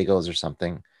playing Legos or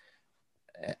something,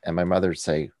 and my mother would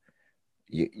say,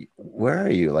 where are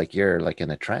you? Like, you're like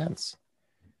in a trance.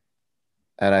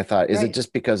 And I thought, is it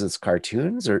just because it's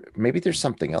cartoons, or maybe there's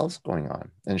something else going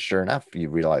on? And sure enough, you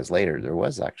realize later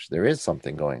there is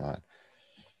something going on.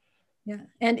 Yeah.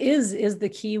 And is the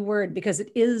key word, because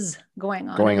it is going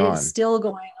on. It is still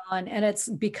going on. And it's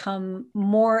become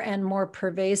more and more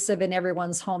pervasive in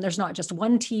everyone's home. There's not just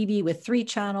one TV with 3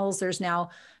 channels. There's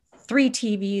now 3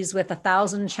 TVs with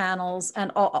 1,000 channels, and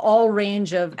all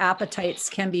range of appetites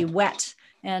can be whet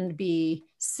and be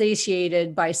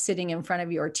satiated by sitting in front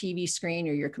of your TV screen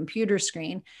or your computer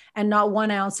screen, and not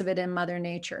 1 ounce of it in Mother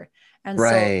Nature. And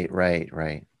Right.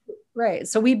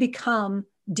 So we become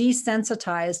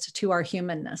desensitized to our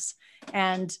humanness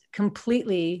and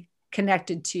completely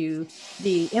connected to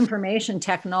the information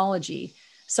technology.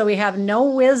 So we have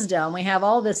no wisdom. We have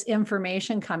all this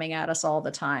information coming at us all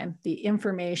the time, the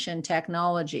information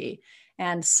technology,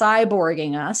 and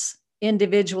cyborging us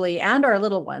individually and our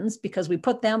little ones, because we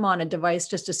put them on a device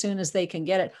just as soon as they can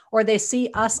get it, or they see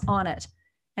us on it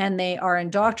and they are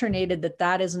indoctrinated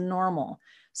that is normal.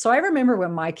 So I remember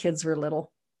when my kids were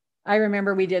little, I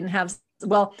remember we didn't have,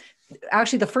 well,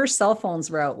 actually the first cell phones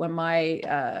were out when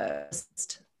my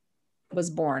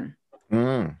was born.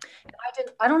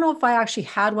 I don't know if I actually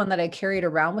had one that I carried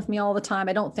around with me all the time.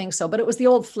 I don't think so, but it was the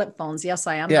old flip phones. Yes,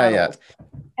 I am that old.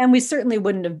 And we certainly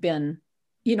wouldn't have been,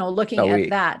 looking at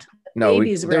that. No,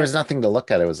 there was nothing to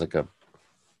look at. It was like a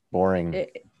boring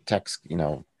text,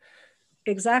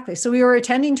 Exactly. So we were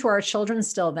attending to our children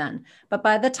still then. But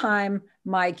by the time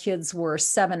my kids were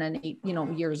 7 and 8,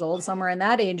 years old, somewhere in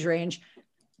that age range,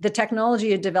 the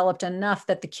technology had developed enough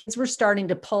that the kids were starting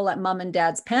to pull at mom and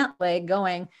dad's pant leg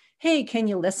going, hey, can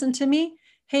you listen to me?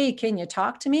 Hey, can you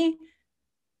talk to me?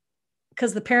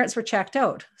 Because the parents were checked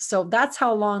out. So that's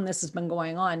how long this has been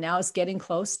going on. Now it's getting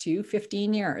close to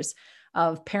 15 years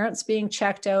of parents being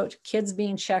checked out, kids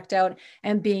being checked out,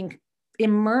 and being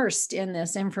immersed in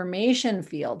this information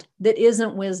field that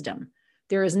isn't wisdom.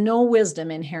 There is no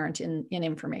wisdom inherent in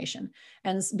information.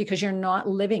 And because you're not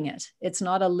living it, it's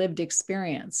not a lived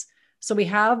experience. So we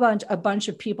have a bunch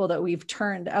of people that we've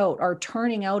are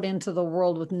turning out into the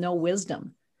world with no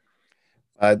wisdom.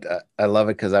 I love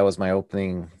it, because that was my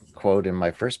opening quote in my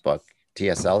first book,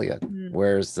 T.S. Eliot.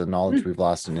 Where's the knowledge we've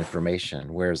lost in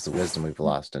information? Where's the wisdom we've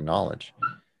lost in knowledge?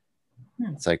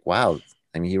 It's like, wow.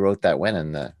 I mean, he wrote that when,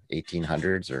 in the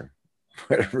 1800s or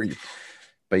whatever.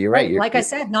 But you're right. Like I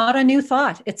said, not a new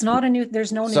thought. It's not a new,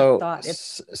 there's no new thought.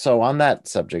 So on that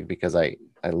subject, because I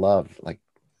love,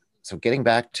 so getting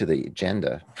back to the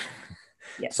agenda.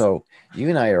 Yes. So you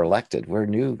and I are elected. We're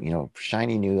new,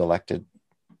 shiny new elected.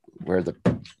 You're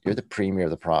the premier of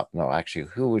the prop. No, actually,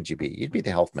 who would you be? You'd be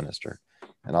the health minister,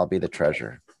 and I'll be the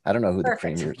treasurer. I don't know who the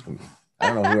premier is going to be. I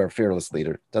don't know who our fearless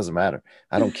leader. Doesn't matter.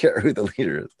 I don't care who the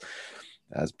leader is.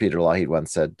 As Peter Leaha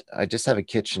once said, I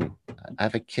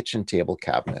have a kitchen table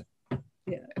cabinet.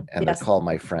 Yeah. And they're called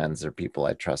my friends. They're people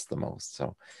I trust the most.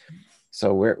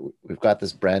 So we've got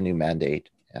this brand new mandate.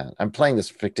 And I'm playing this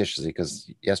fictitiously because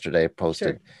yesterday I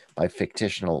posted my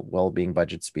fictional well-being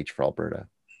budget speech for Alberta,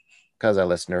 because I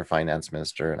listened to our finance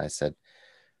minister and I said,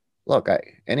 look,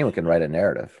 anyone can write a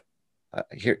narrative.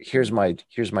 Here's my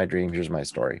dream. Here's my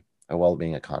story. A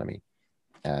well-being economy.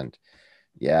 And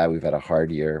yeah, we've had a hard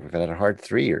year. We've had a hard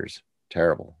 3 years.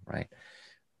 Terrible, right?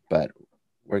 But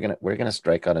we're gonna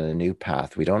strike out on a new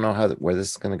path. We don't know where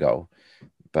this is gonna go.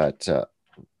 But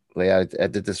Leaha, I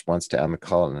did this once to Emma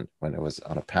Cullen when I was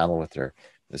on a panel with her.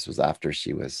 This was after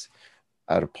she was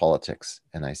out of politics,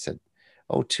 and I said,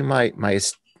 "Oh, to my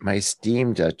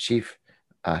esteemed chief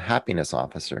happiness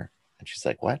officer," and she's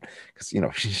like, "What?" Because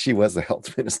she was the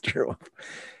health minister,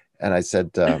 and I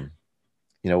said,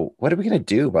 what are we going to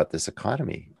do about this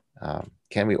economy?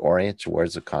 Can we orient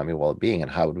towards economy well-being, and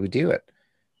how would we do it?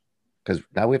 Because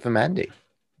now we have a mandate.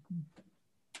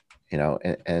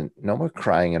 and no more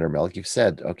crying in our milk. You've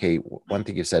said, okay, one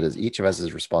thing you've said is each of us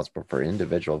is responsible for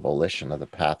individual volition of the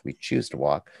path we choose to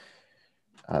walk.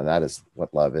 That is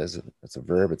what love is. It's a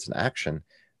verb, it's an action.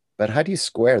 But how do you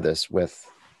square this with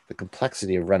the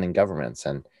complexity of running governments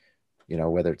and,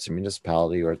 whether it's a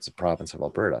municipality or it's the province of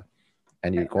Alberta,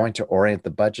 and you're going to orient the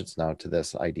budgets now to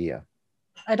this idea?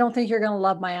 I don't think you're going to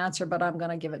love my answer, but I'm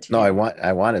going to give it to you. No,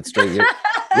 I want it straight.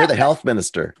 You're the health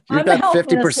minister. You've got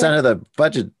 50% of the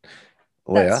budget,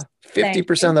 Leah.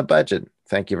 50% of the budget.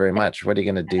 Thank you very much. What are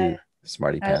you going to do,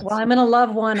 smarty pants? Well, I'm going to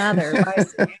love one other.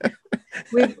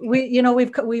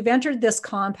 We've entered this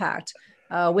compact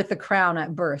with the crown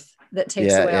at birth that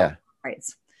takes away all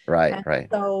rights. Right, right.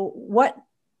 So what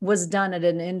was done at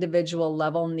an individual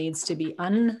level needs to be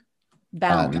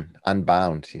unbound.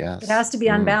 Unbound, yes. It has to be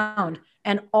unbound.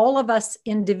 And all of us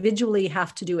individually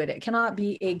have to do it. It cannot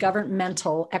be a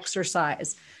governmental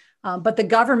exercise. But the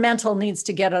governmental needs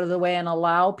to get out of the way and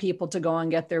allow people to go and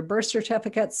get their birth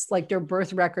certificates, like their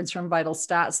birth records from Vital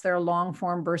Stats, their long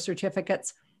form birth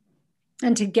certificates,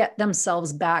 and to get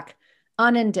themselves back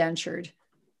unindentured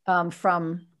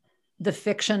from the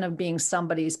fiction of being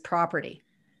somebody's property.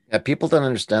 Yeah, people don't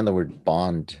understand the word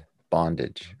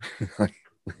bondage.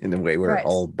 In a way, we're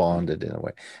all bonded in a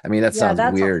way. I mean, that sounds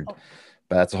weird,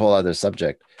 but that's a whole other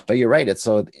subject. But you're right. It's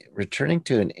so returning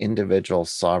to an individual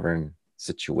sovereign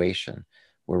situation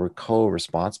where we're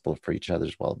co-responsible for each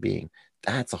other's well-being.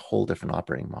 That's a whole different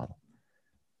operating model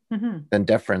than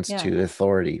deference to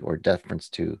authority or deference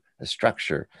to a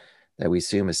structure that we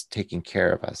assume is taking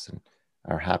care of us and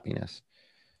our happiness.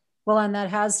 Well, and that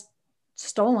has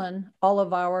stolen all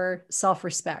of our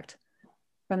self-respect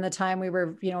from the time we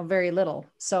were, very little.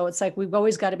 So it's like, we've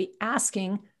always got to be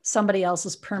asking somebody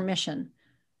else's permission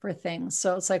for things.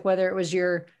 So it's like, whether it was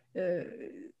your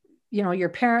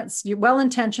parents, your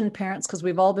well-intentioned parents, because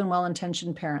we've all been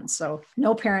well-intentioned parents. So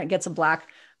no parent gets a black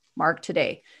mark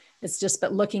today. It's just,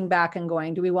 but looking back and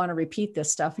going, do we want to repeat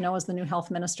this stuff? No, as the new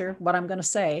health minister, what I'm going to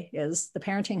say is the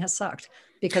parenting has sucked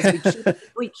because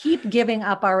we keep giving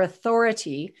up our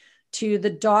authority to the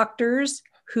doctors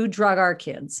who drug our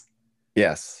kids.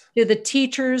 Yes. To the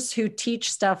teachers who teach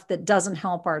stuff that doesn't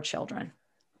help our children.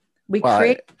 We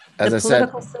create the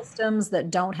political systems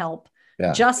that don't help.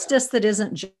 Yeah. Justice that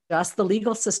isn't just. The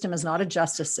legal system is not a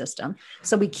justice system.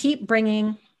 So we keep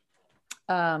bringing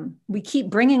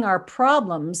our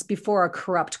problems before a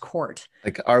corrupt court.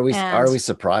 Like, are we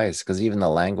surprised? Because even the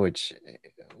language,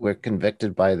 we're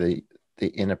convicted by the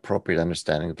inappropriate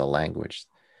understanding of the language.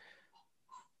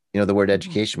 The word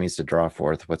education means to draw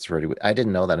forth what's already. I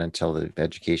didn't know that until the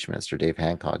education minister, Dave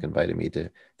Hancock, invited me to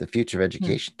the Future of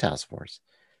Education Task Force.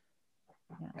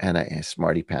 Yeah. And I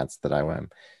smarty pants that I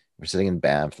went. We're sitting in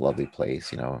Banff, lovely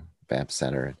place, Banff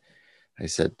Center. And I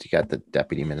said, you got the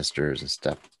deputy ministers and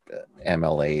stuff,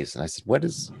 MLAs. And I said, what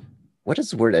does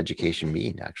the word education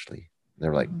mean, actually? And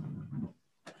they're like,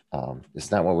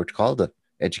 isn't that what we're called, the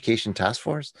Education Task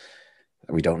Force?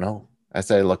 We don't know. I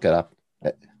said, look it up.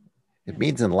 It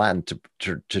means in Latin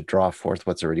to draw forth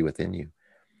what's already within you.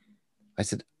 I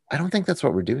said, I don't think that's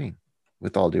what we're doing,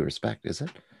 with all due respect, is it?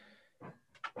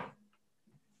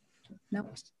 No.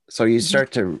 So you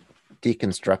start to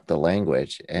deconstruct the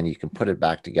language and you can put it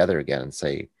back together again and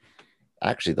say,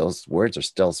 actually, those words are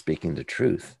still speaking the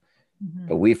truth,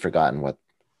 but we've forgotten what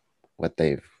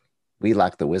we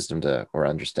lack the wisdom or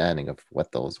understanding of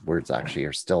what those words actually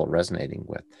are still resonating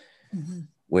with.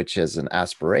 Which is an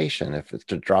aspiration. If it's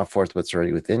to draw forth what's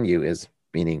already within you, is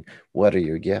meaning, what are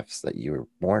your gifts that you were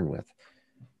born with?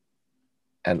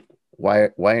 And why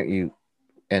aren't you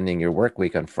ending your work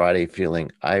week on Friday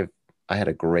feeling I had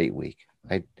a great week?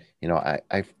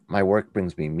 My work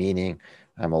brings me meaning.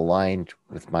 I'm aligned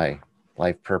with my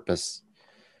life purpose.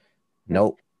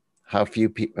 Nope. How few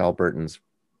Albertans,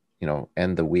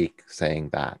 end the week saying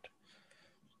that?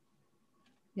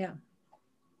 Yeah.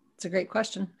 It's a great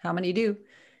question. How many do?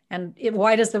 And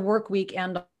why does the work week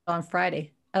end on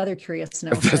Friday? Other curious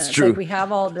note. That's true. Like we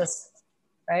have all this,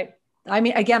 right? I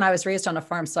mean, again, I was raised on a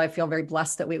farm, so I feel very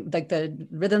blessed that the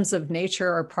rhythms of nature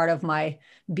are part of my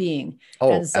being.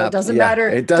 And so it doesn't matter.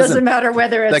 It doesn't matter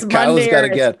whether it's the cows Monday got to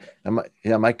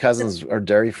get. My cousins are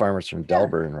dairy farmers from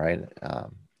Delburn, right?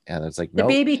 And it's like, the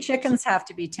baby chickens have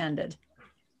to be tended.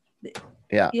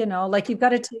 Yeah. Like you've got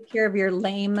to take care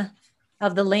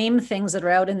of the lame things that are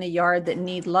out in the yard that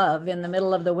need love in the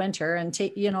middle of the winter, and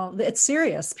it's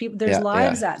serious. There's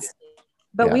lives at stake,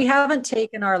 but we haven't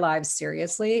taken our lives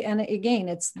seriously. And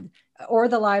again, or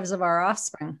the lives of our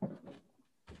offspring,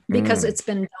 because it's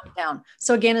been dumbed down.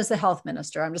 So again, as the health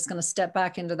minister, I'm just going to step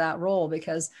back into that role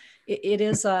because it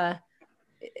is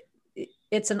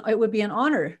it would be an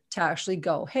honor to actually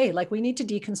go, hey, like we need to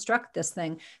deconstruct this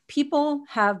thing. People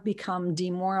have become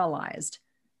demoralized.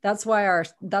 That's why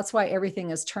everything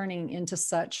is turning into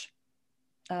such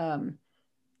a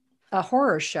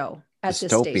horror show at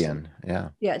this stage. Dystopian.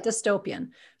 Yeah, dystopian.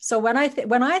 So when I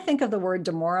think of the word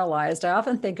demoralized, I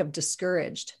often think of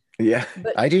discouraged. Yeah,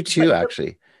 I do too,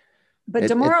 actually. But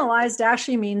demoralized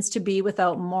actually means to be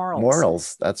without morals.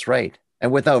 Morals, that's right.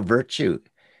 And without virtue.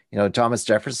 You know, Thomas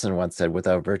Jefferson once said,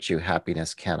 without virtue,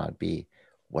 happiness cannot be.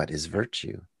 What is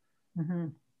virtue? Mm-hmm.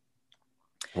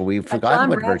 Well, we've forgotten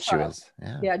what virtue is.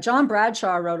 Yeah, John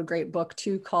Bradshaw wrote a great book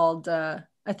too called, I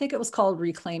think it was called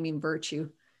Reclaiming Virtue.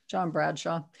 John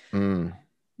Bradshaw.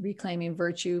 Reclaiming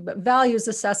Virtue, but values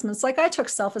assessments. Like I took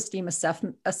self-esteem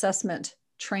assessment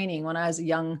training when I was a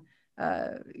young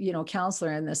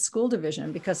counselor in this school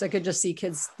division, because I could just see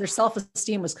kids, their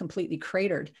self-esteem was completely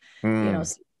cratered. So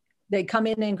they come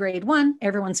in grade 1,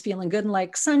 everyone's feeling good and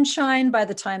like sunshine. By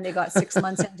the time they got 6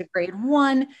 months into grade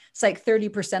 1, it's like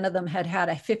 30% of them had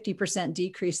a 50%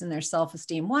 decrease in their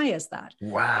self-esteem. Why is that?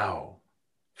 Wow.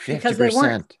 50%. Because they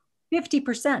weren't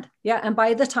 50%. Yeah. And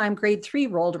by the time grade 3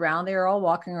 rolled around, they were all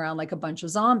walking around like a bunch of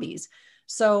zombies.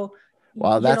 So,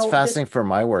 wow, that's fascinating for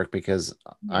my work, because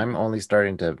I'm only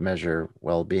starting to measure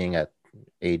well-being at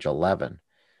age 11.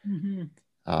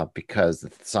 Because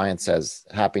the science says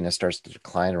happiness starts to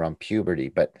decline around puberty.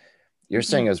 But you're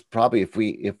saying is probably if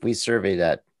we surveyed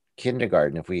at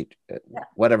kindergarten, if we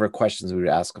whatever questions we would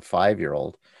ask a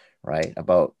 5-year-old, right,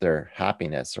 about their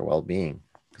happiness or well-being,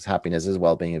 because happiness is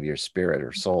well-being of your spirit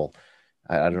or soul.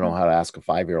 I don't know how to ask a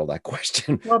 5-year-old that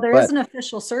question. Well, there is an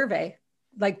official survey.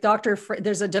 Like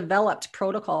there's a developed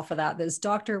protocol for that. There's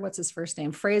what's his first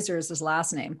name? Fraser is his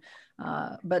last name.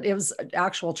 But it was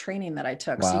actual training that I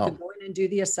took. Wow. So you could go in and do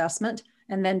the assessment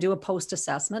and then do a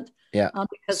post-assessment. Yeah.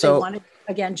 Because they wanted,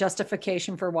 again,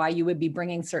 justification for why you would be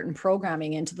bringing certain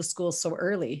programming into the schools so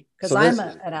early. Because I'm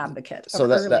an advocate. So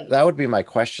that would be my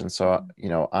question. So,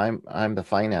 I'm the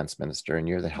finance minister and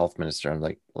you're the health minister. I'm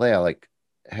like, Leah, like,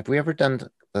 have we ever done the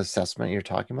assessment you're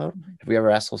talking about? Have we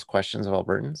ever asked those questions of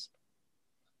Albertans?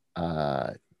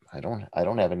 I don't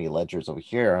have any ledgers over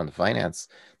here on the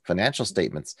financial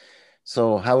statements.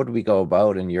 So how would we go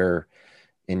about in your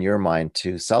mind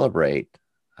to celebrate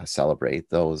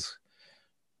those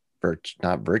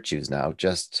not virtues now,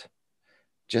 just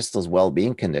those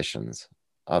well-being conditions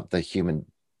of the human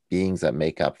beings that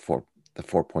make up for the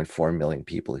 4.4 million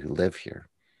people who live here?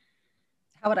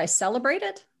 How would I celebrate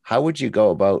it? How would you go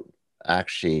about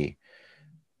actually,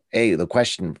 the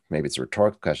question, maybe it's a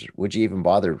rhetorical question, would you even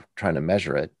bother trying to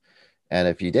measure it? And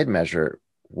if you did measure,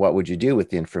 what would you do with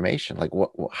the information? Like,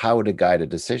 how would it guide a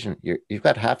decision? You've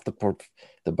got half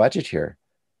the budget here.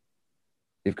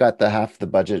 You've got half the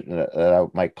budget that I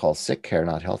might call sick care,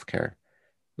 not health care,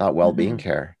 not well-being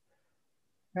care.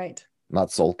 Right.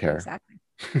 Not soul care. Exactly.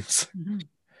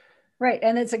 Right.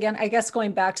 And it's, again, I guess,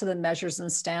 going back to the measures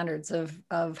and standards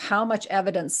of how much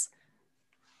evidence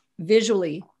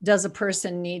visually does a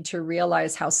person need to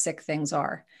realize how sick things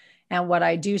are. And what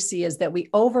I do see is that we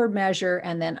over measure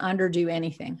and then underdo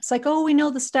anything. It's like, oh, we know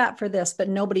the stat for this, but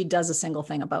nobody does a single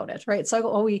thing about it, right?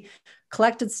 So, we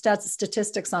collected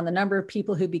statistics on the number of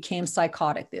people who became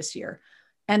psychotic this year.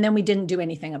 And then we didn't do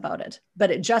anything about it,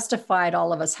 but it justified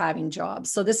all of us having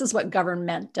jobs. So this is what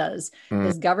government does,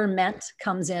 is government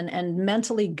comes in and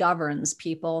mentally governs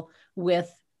people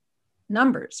with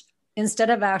numbers, instead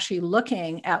of actually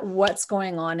looking at what's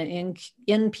going on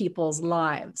in people's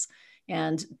lives.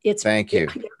 And thank you.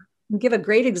 I'll give a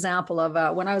great example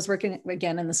of when I was working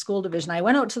again in the school division. I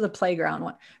went out to the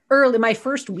playground early, my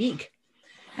first week,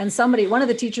 and one of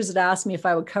the teachers had asked me if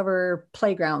I would cover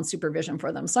playground supervision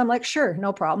for them. So I'm like, sure,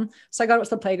 no problem. So I got out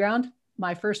to the playground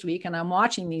my first week, and I'm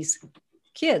watching these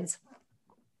kids,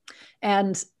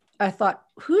 and I thought,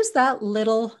 who's that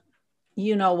little,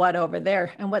 what over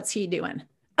there, and what's he doing?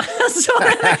 So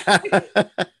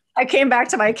I came back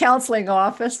to my counseling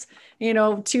office,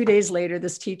 2 days later,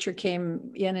 this teacher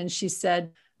came in and she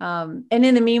said, and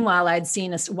in the meanwhile, I'd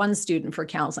seen one student for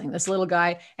counseling, this little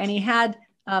guy, and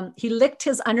he licked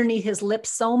underneath his lips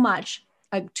so much,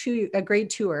 a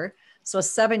grade 2er, so a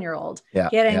 7-year-old, he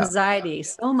had anxiety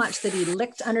so much that he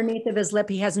licked underneath of his lip.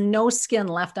 He has no skin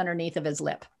left underneath of his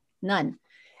lip, none.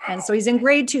 And so he's in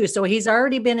grade 2. So he's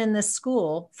already been in this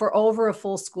school for over a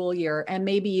full school year and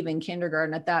maybe even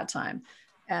kindergarten at that time.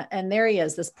 And there he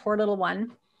is, this poor little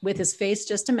one with his face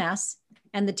just a mess.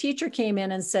 And the teacher came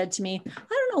in and said to me, I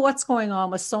don't know what's going on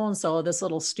with so-and-so, this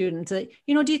little student. Do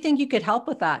you think you could help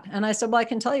with that? And I said, well, I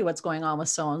can tell you what's going on with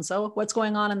so-and-so, what's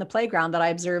going on in the playground that I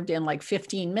observed in like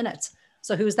 15 minutes.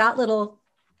 So who's that little,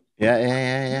 who's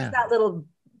that little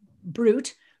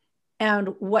brute and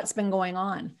what's been going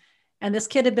on. And this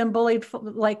kid had been bullied,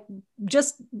 like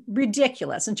just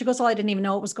ridiculous. And she goes, well, I didn't even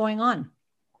know what was going on.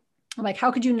 I'm like,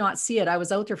 how could you not see it? I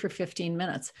was out there for 15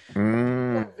 minutes.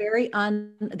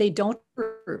 They don't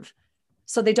observe.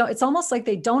 So they don't, it's almost like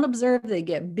they don't observe, they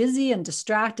get busy and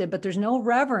distracted, but there's no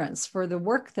reverence for the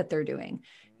work that they're doing.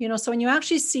 You know, so when you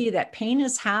actually see that pain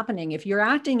is happening, if you're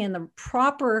acting in the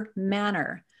proper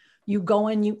manner, you go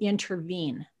and you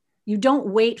intervene. You don't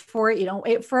wait for it. You don't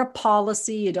wait for a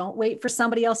policy. You don't wait for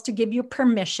somebody else to give you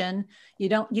permission.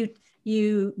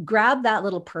 You grab that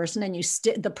little person and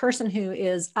the person who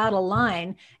is out of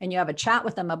line, and you have a chat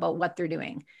with them about what they're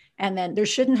doing. And then there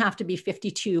shouldn't have to be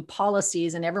 52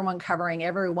 policies and everyone covering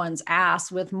everyone's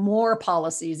ass with more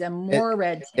policies and more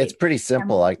red tape. It's pretty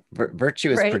simple. Like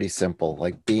virtue is pretty simple.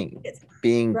 Like being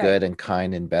good and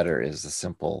kind and better is a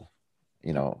simple,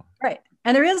 you know. Right.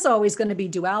 And there is always going to be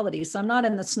duality. So I'm not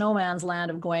in the snowman's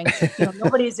land of going, you know,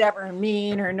 nobody's ever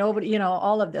mean or nobody, you know,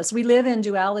 all of this. We live in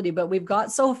duality, but we've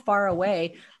got so far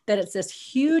away that it's this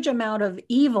huge amount of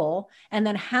evil, and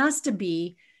then has to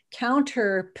be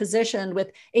counter positioned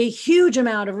with a huge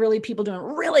amount of really people doing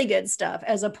really good stuff,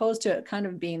 as opposed to it kind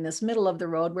of being this middle of the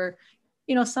road where,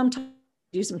 you know, sometimes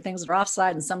you do some things that are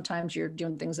offside and sometimes you're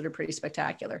doing things that are pretty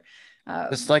spectacular.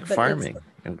 Just like farming,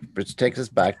 which takes us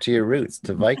back to your roots,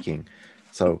 to Viking.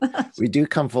 So we do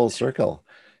come full circle.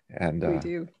 And we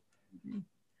do.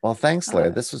 Well, thanks,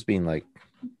 Leaha. This has been like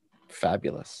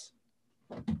fabulous.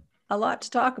 A lot to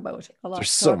talk about.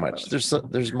 There's so much.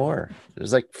 There's more.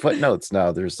 There's like footnotes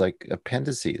now. There's like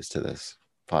appendices to this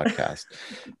podcast.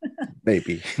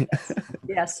 Maybe.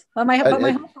 Yes. Well, my hope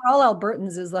for all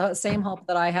Albertans is the same hope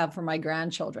that I have for my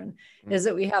grandchildren, is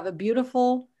that we have a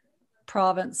beautiful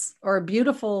province or a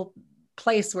beautiful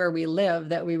place where we live,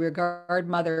 that we regard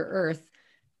Mother Earth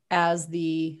as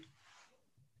the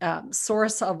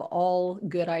source of all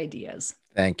good ideas.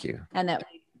 Thank you. And that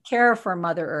we care for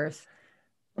Mother Earth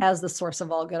as the source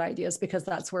of all good ideas, because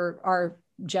that's where our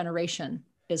generation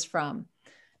is from.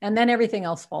 And then everything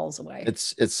else falls away.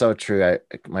 It's so true.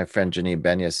 My friend Janine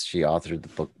Benyus, she authored the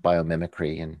book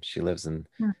Biomimicry, and she lives in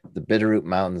the Bitterroot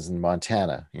Mountains in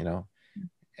Montana, you know,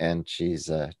 and she's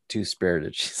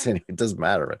two-spirited. She said it doesn't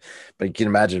matter, but you can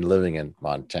imagine living in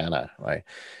Montana, right?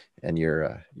 And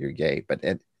you're gay, but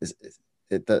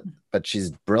but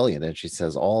she's brilliant, and she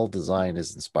says all design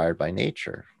is inspired by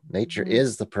nature. Nature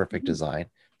is the perfect design.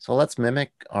 So let's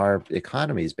mimic our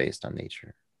economies based on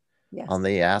nature. Yes. On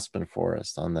the aspen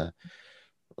forest,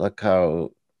 look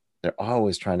how they're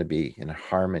always trying to be in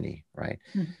harmony, right?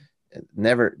 It's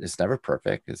never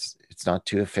perfect. It's not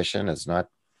too efficient. It's not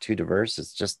too diverse.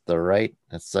 It's just the right.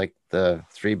 It's like the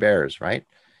Three Bears, right?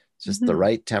 It's just the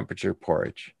right temperature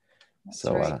porridge. That's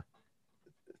so right.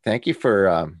 Thank you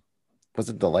for was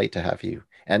a delight to have you.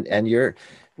 And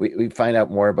we find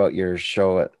out more about your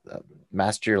show at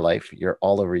Master Your Life. You're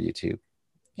all over YouTube.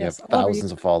 You have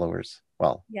thousands of followers.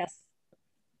 Well, yes,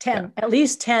 10, at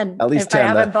least 10. At least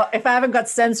 10. If I haven't got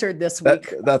censored this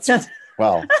week, that's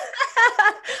well.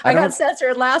 I got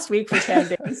censored last week for 10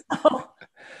 days. So.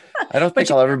 I don't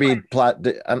think I'll ever be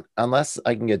unless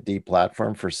I can get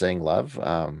deplatformed for saying love.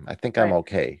 I think I'm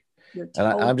okay. And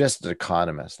I'm just an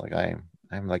economist. Like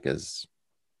I'm like as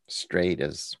straight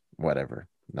as whatever.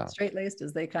 No. Straight-laced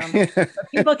as they come. But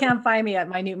people can find me at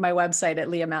my website at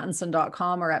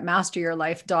leahamattinson.com or at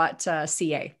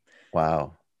masteryourlife.ca.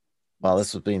 Wow. Well,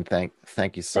 this has been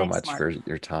thank you so much, Mark, for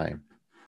your time.